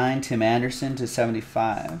 99. Tim Anderson to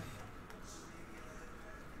 75.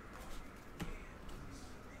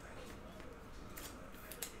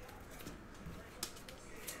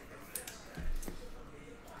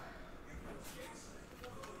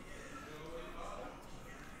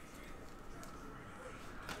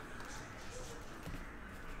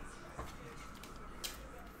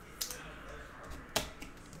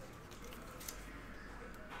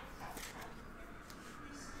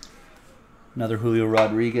 Another Julio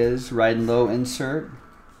Rodriguez, riding low insert.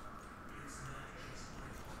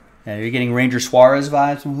 Yeah, you're getting Ranger Suarez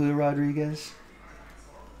vibes from Julio Rodriguez.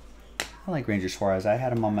 I like Ranger Suarez. I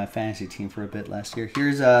had him on my fantasy team for a bit last year.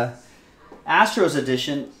 Here's a Astros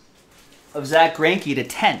edition of Zach Greinke to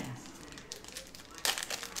 10.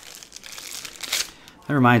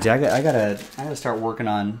 That reminds me, I gotta start working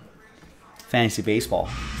on fantasy baseball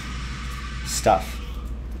stuff.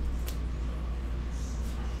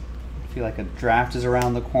 I feel like a draft is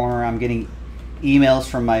around the corner. I'm getting emails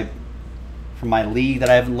from my league that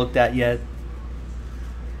I haven't looked at yet.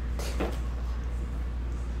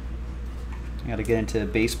 I got to get into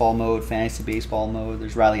baseball mode, fantasy baseball mode.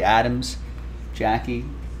 There's Riley Adams, Jackie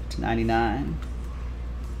to 99.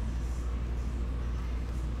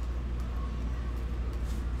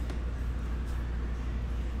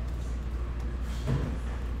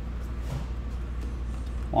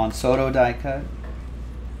 Juan Soto die cut.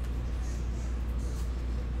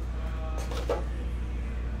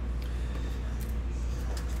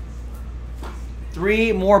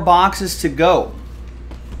 Three more boxes to go.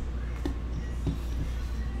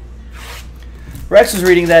 Rex was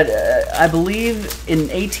reading that I believe in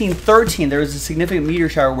 1813 there was a significant meteor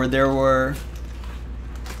shower where there were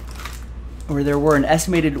an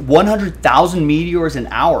estimated 100,000 meteors an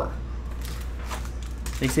hour.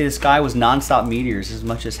 They say the sky was nonstop meteors, as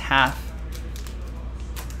much as half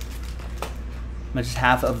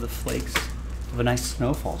of the flakes of a nice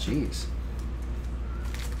snowfall. Jeez.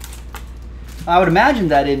 I would imagine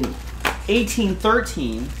that in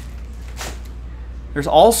 1813, there's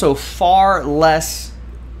also far less.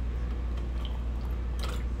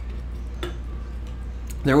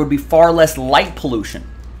 There would be far less light pollution.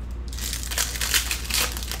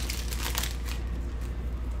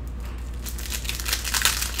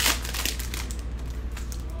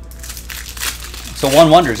 So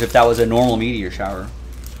one wonders if that was a normal meteor shower.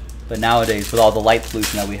 But nowadays, with all the light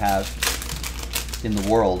pollution that we have in the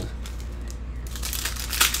world,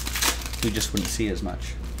 we just wouldn't see as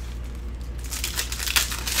much.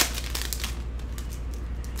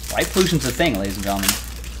 Light pollution's a thing, ladies and gentlemen.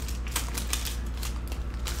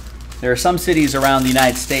 There are some cities around the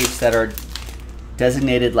United States that are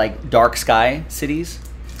designated like dark sky cities.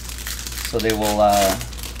 So they will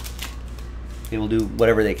do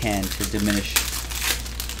whatever they can to diminish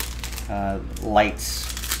lights.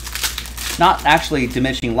 Not actually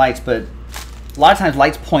diminishing lights, but a lot of times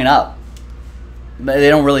lights point up, but they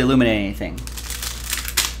don't really illuminate anything.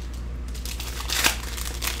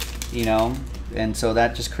 You know, and so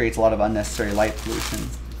that just creates a lot of unnecessary light pollution.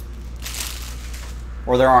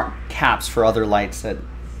 Or there aren't caps for other lights that,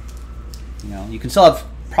 you know, you can still have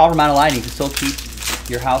proper amount of lighting. You can still keep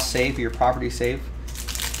your house safe, your property safe.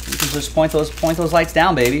 You can just point those lights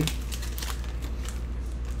down, baby.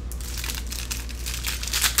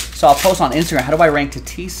 So I'll post on Instagram. How do I rank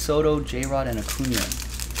Tatis, Soto, J-Rod, and Acuna?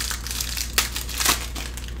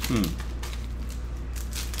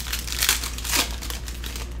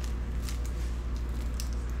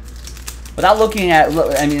 Without looking at,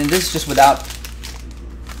 I mean, this is just without,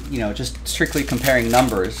 you know, just strictly comparing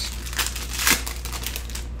numbers.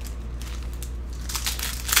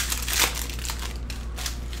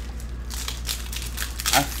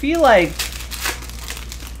 I feel like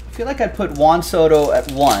I'd put Juan Soto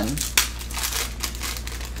at 1.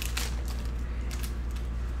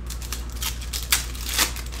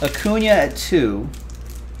 Acuna at 2.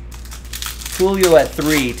 Julio at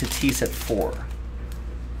 3. Tatis at 4.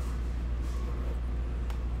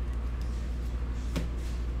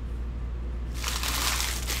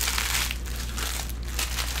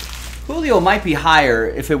 Julio might be higher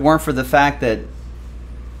if it weren't for the fact that,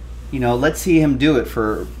 you know, let's see him do it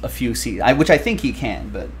for a few seasons, which I think he can,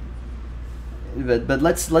 but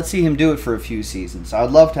let's see him do it for a few seasons. I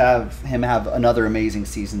would love to have him have another amazing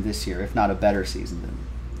season this year, if not a better season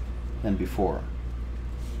than before.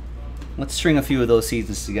 Let's string a few of those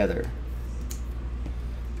seasons together.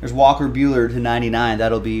 There's Walker Buehler to 99.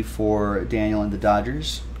 That'll be for Daniel and the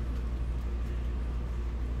Dodgers.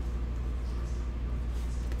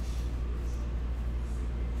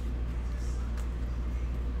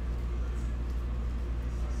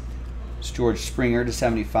 It's George Springer to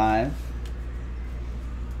 75.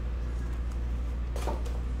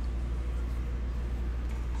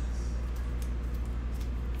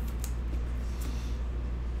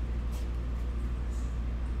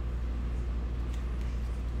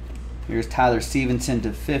 Here's Tyler Stevenson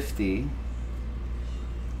to 50.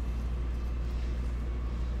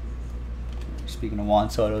 Speaking of Juan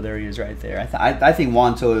Soto, there he is right there. I think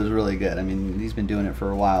Juan Soto is really good. I mean, he's been doing it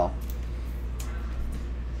for a while.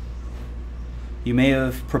 You may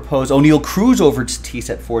have proposed O'Neal Cruz over Tatis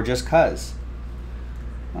at 4 just because.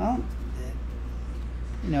 Well,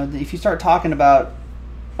 you know, if you start talking about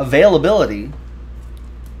availability,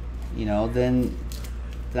 you know, then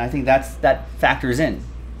I think that factors in.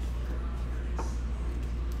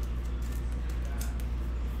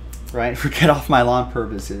 Right? For get off my lawn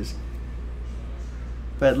purposes.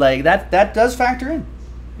 But like that does factor in,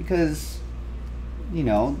 because, you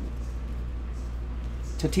know,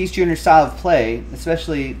 Tatis Jr.'s style of play,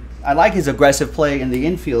 especially, I like his aggressive play in the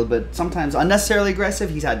infield, but sometimes unnecessarily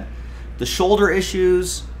aggressive. He's had the shoulder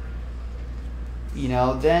issues, you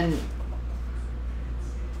know. Then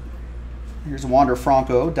here's Wander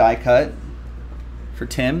Franco die cut for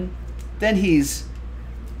Tim. Then he's,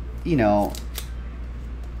 you know,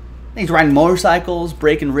 he's riding motorcycles,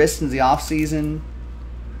 breaking wrists in the off season.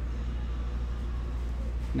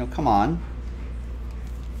 You know, come on.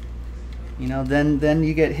 You know, then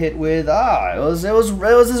you get hit with it was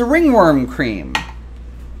his ringworm cream.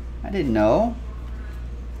 I didn't know.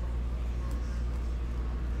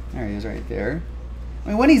 There he is, right there. I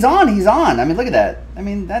mean, when he's on, he's on. I mean, look at that. I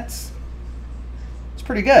mean, it's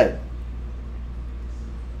pretty good.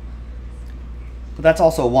 But that's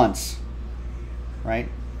also once, right?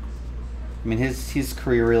 I mean, his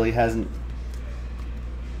career really hasn't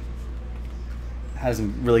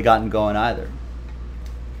really gotten going either.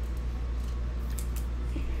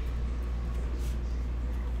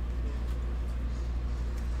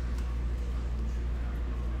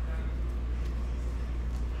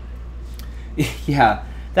 Yeah,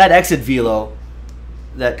 that exit velo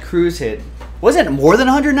that Cruz hit, wasn't it more than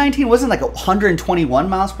 119? Wasn't it like 121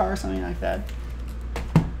 miles per hour or something like that?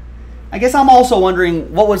 I guess I'm also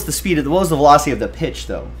wondering what was the speed of what was the velocity of the pitch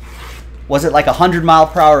though? Was it like 100 mile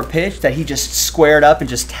per hour pitch that he just squared up and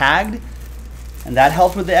just tagged, and that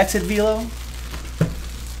helped with the exit velo?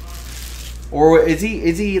 Or is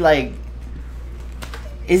he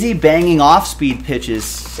banging off speed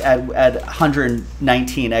pitches at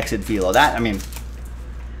 119 exit velo? That, I mean,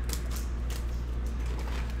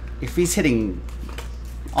 if he's hitting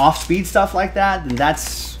off speed stuff like that, then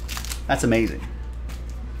that's amazing.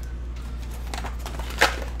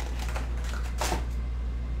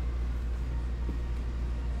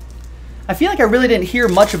 I feel like I really didn't hear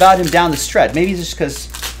much about him down the stretch. Maybe it's just because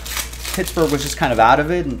Pittsburgh was just kind of out of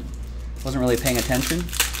it and wasn't really paying attention.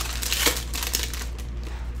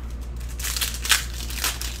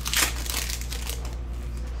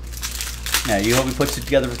 Yeah, you hope he puts it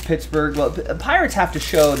together with Pittsburgh. Well, Pirates have to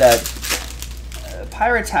show that.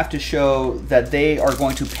 Pirates have to show that they are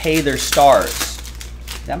going to pay their stars.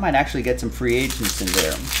 That might actually get some free agents in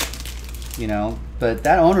there, you know. But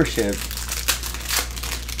that ownership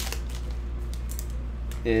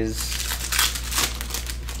is,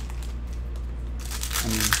 I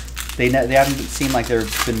mean, they haven't seemed like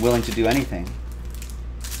they've been willing to do anything.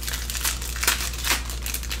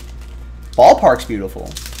 Ballpark's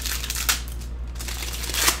beautiful.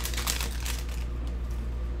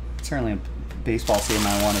 Certainly a baseball stadium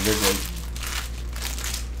I want to visit.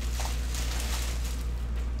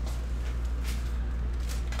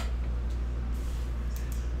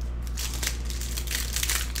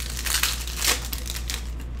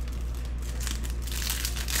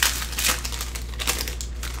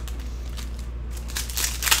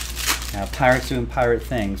 Yeah, Pirates doing pirate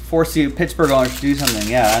things. Force the Pittsburgh owners to do something.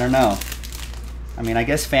 Yeah, I don't know. I mean, I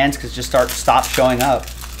guess fans could just stop showing up.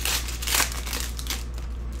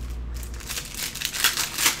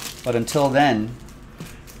 But until then,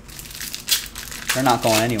 they're not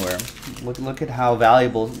going anywhere. Look at how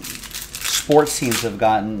valuable sports teams have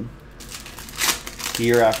gotten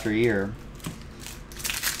year after year.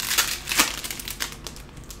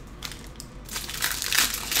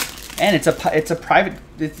 And it's a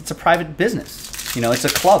private business. You know, it's a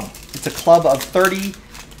club. It's a club of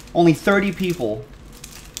only 30 people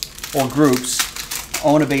or groups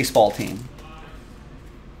own a baseball team.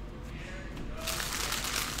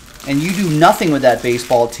 And you do nothing with that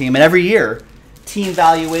baseball team, and every year, team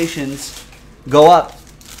valuations go up.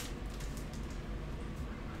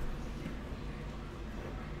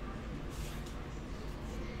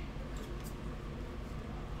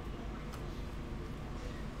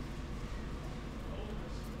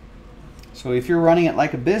 So if you're running it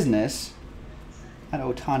like a business, I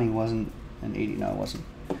know Ohtani wasn't an 80, no it wasn't.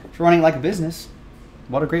 If you're running it like a business,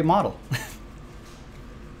 what a great model.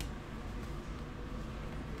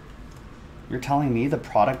 You're telling me the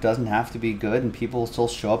product doesn't have to be good and people still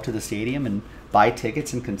show up to the stadium and buy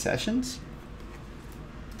tickets and concessions?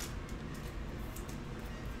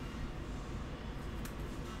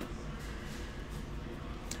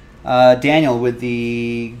 Daniel with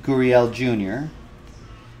the Gurriel Jr.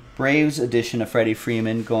 Braves edition of Freddie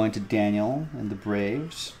Freeman going to Daniel and the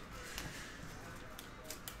Braves.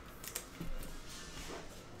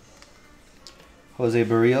 Jose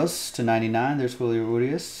Barrios to 99. There's Willie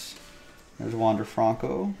Urias. There's Wander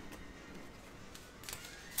Franco.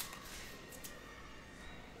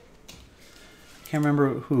 Can't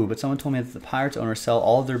remember who, but someone told me that the Pirates owners sell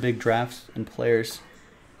all of their big drafts and players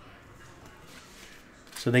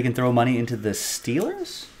so they can throw money into the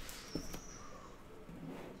Steelers?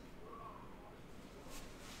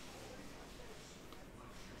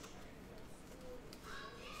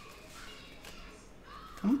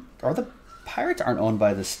 Or the Pirates aren't owned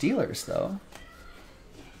by the Steelers, though.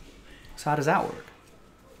 So how does that work?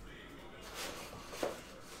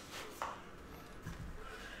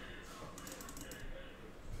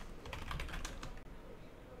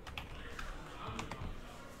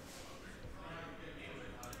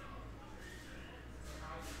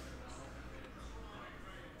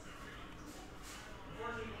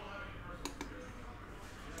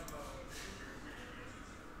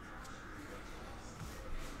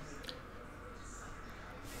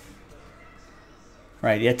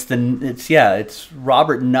 Right, it's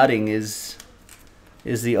Robert Nutting is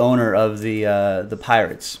the owner of the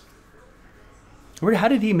Pirates. How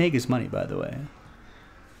did he make his money, by the way?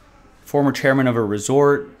 Former chairman of a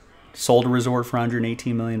resort, sold a resort for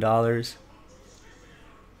 $118 million.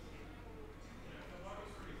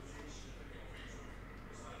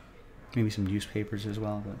 Maybe some newspapers as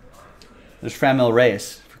well. But there's Framil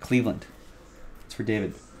Reyes for Cleveland. It's for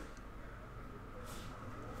David.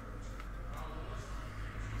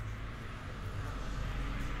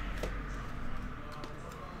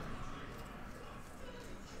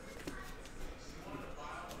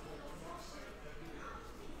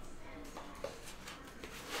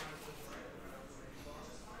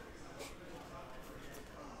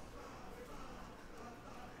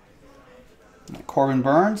 Corbin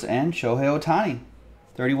Burns and Shohei Ohtani.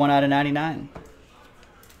 31 out of 99.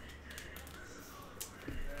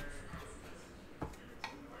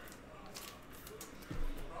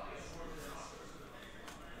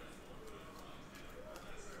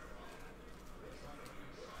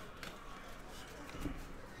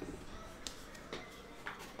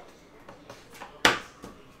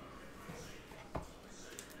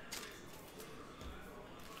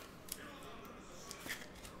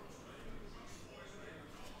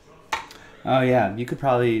 Oh yeah, you could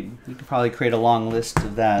probably create a long list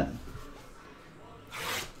of that.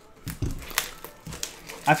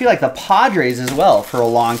 I feel like the Padres as well for a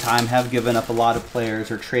long time have given up a lot of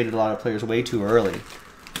players or traded a lot of players way too early.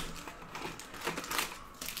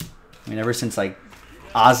 I mean, ever since like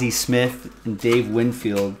Ozzie Smith and Dave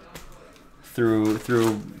Winfield, through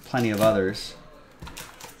plenty of others.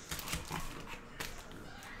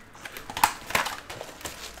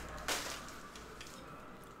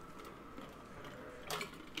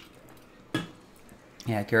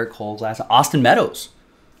 Yeah, Garrett Cole, Glass, Austin Meadows.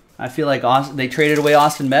 I feel like they traded away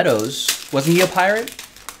Austin Meadows. Wasn't he a Pirate?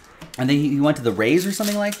 And then he went to the Rays or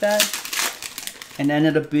something like that, and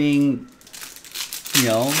ended up being, you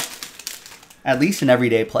know, at least an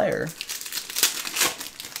everyday player.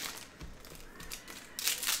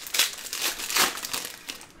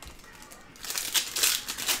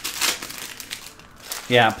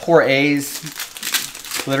 Yeah, poor A's.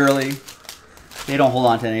 Literally, they don't hold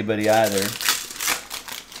on to anybody either.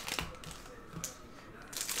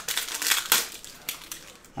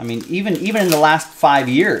 I mean, even in the last 5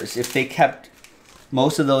 years, if they kept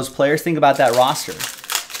most of those players, think about that roster.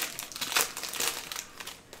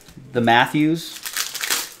 The Matthews,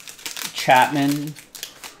 Chapman,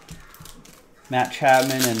 Matt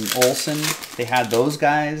Chapman, and Olsen. They had those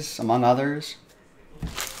guys, among others.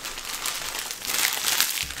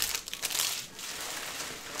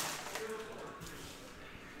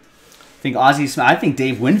 I think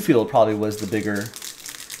Dave Winfield probably was the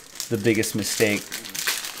biggest mistake.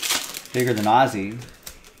 Bigger than Ozzie.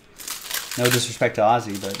 No disrespect to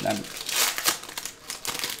Ozzie, but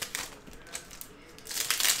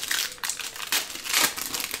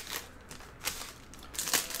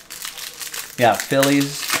yeah,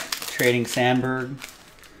 Phillies trading Sandberg.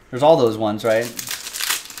 There's all those ones, right?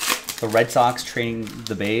 The Red Sox trading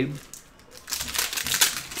the Babe.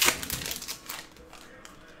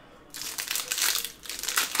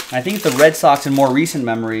 I think the Red Sox, in more recent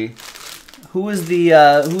memory, who was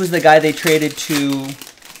the guy they traded to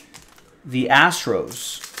the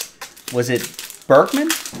Astros? Was it Berkman,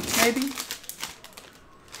 maybe?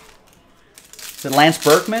 Is it Lance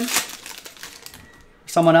Berkman?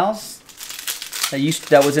 Someone else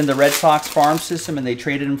that was in the Red Sox farm system, and they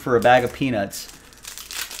traded him for a bag of peanuts.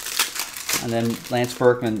 And then Lance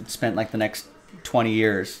Berkman spent like the next 20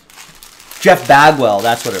 years. Jeff Bagwell,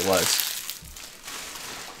 that's what it was.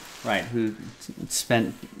 Right, who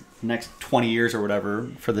spent the next 20 years or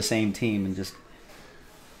whatever for the same team and just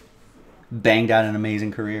banged out an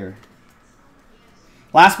amazing career.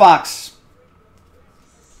 Last box.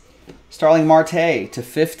 Starling Marte to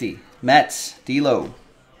 50. Mets, D'Lo.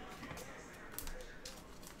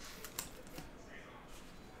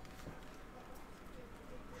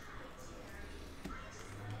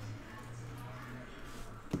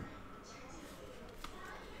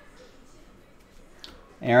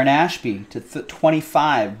 Aaron Ashby to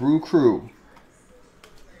 25, Brew Crew.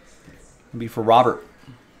 It'll be for Robert.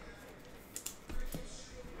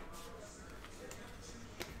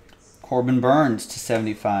 Corbin Burns to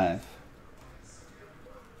 75.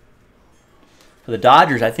 For the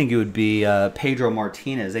Dodgers, I think it would be Pedro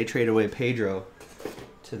Martinez. They traded away Pedro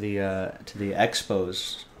to the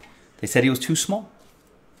Expos. They said he was too small.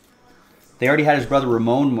 They already had his brother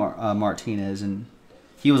Ramon Martinez, and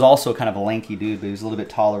he was also kind of a lanky dude, but he was a little bit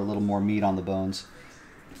taller, a little more meat on the bones.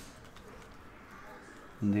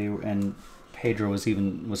 And Pedro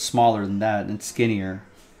was smaller than that and skinnier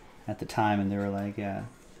at the time, and they were like, yeah,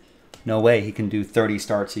 no way he can do 30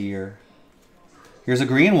 starts a year. Here's a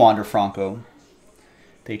green Wander Franco.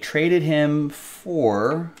 They traded him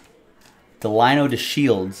for Delino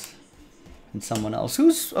DeShields and someone else,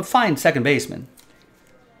 who's a fine second baseman.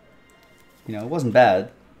 You know, it wasn't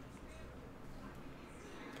bad.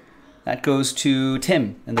 That goes to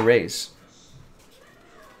Tim and the Rays.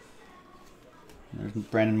 There's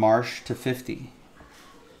Brandon Marsh to 50.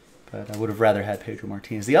 But I would have rather had Pedro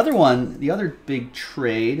Martinez. The other one, the other big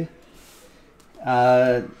trade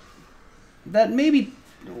that maybe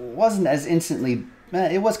wasn't as instantly,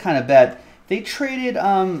 it was kind of bad. They traded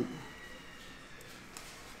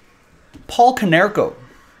Paul Konerko.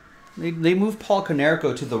 They moved Paul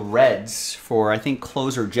Konerko to the Reds for, I think,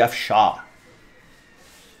 closer Jeff Shaw.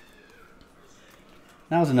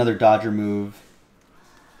 That was another Dodger move.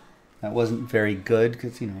 That wasn't very good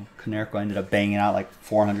because, you know, Konerko ended up banging out like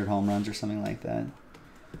 400 home runs or something like that.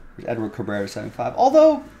 There's Edward Cabrera, 75.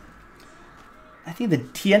 Although, I think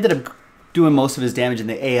that he ended up doing most of his damage in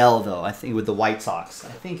the AL, though, I think, with the White Sox. I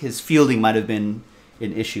think his fielding might have been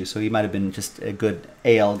an issue, so he might have been just a good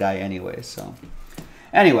AL guy anyway. So,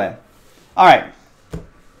 anyway, all right.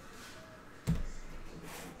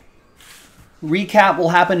 Recap will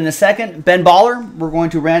happen in a second. Ben Baller, we're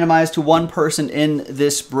going to randomize to one person in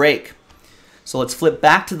this break. So let's flip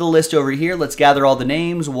back to the list over here. Let's gather all the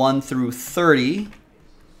names, 1 through 30.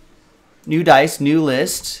 New dice, new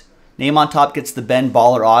list. Name on top gets the Ben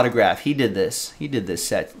Baller autograph. He did this. He did this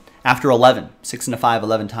set after 11. 6 and a 5,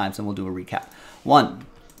 11 times, and we'll do a recap. 1,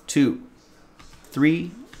 2,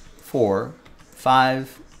 3, 4,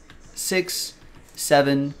 5, 6,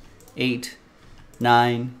 7, 8,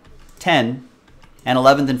 9, 10, and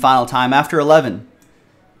 11th and final time after 11.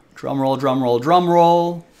 Drum roll, drum roll, drum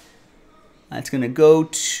roll. That's going to go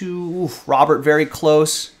to Robert, very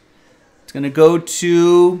close. It's going to go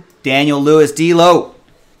to Daniel Lewis, D-Lo,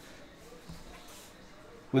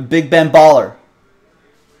 with Big Ben Baller.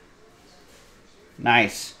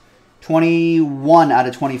 Nice. 21 out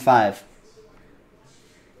of 25.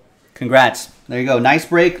 Congrats. There you go. Nice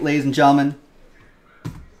break, ladies and gentlemen.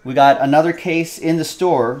 We got another case in the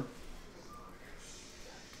store.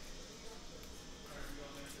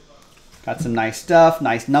 Got some nice stuff,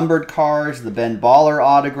 nice numbered cards, the Ben Baller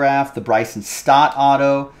autograph, the Bryson Stott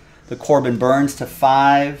auto, the Corbin Burns to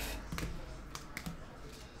 5,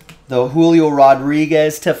 the Julio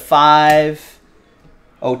Rodriguez to 5,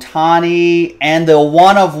 Ohtani, and the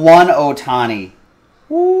 1-of-1 Ohtani.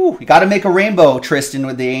 Woo! You got to make a rainbow, Tristan,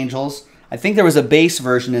 with the Angels. I think there was a base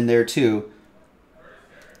version in there too.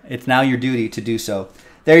 It's now your duty to do so.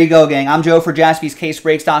 There you go, gang. I'm Joe for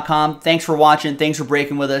JaspysCaseBreaks.com. Thanks for watching. Thanks for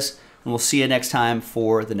breaking with us. And we'll see you next time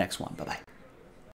for the next one. Bye-bye.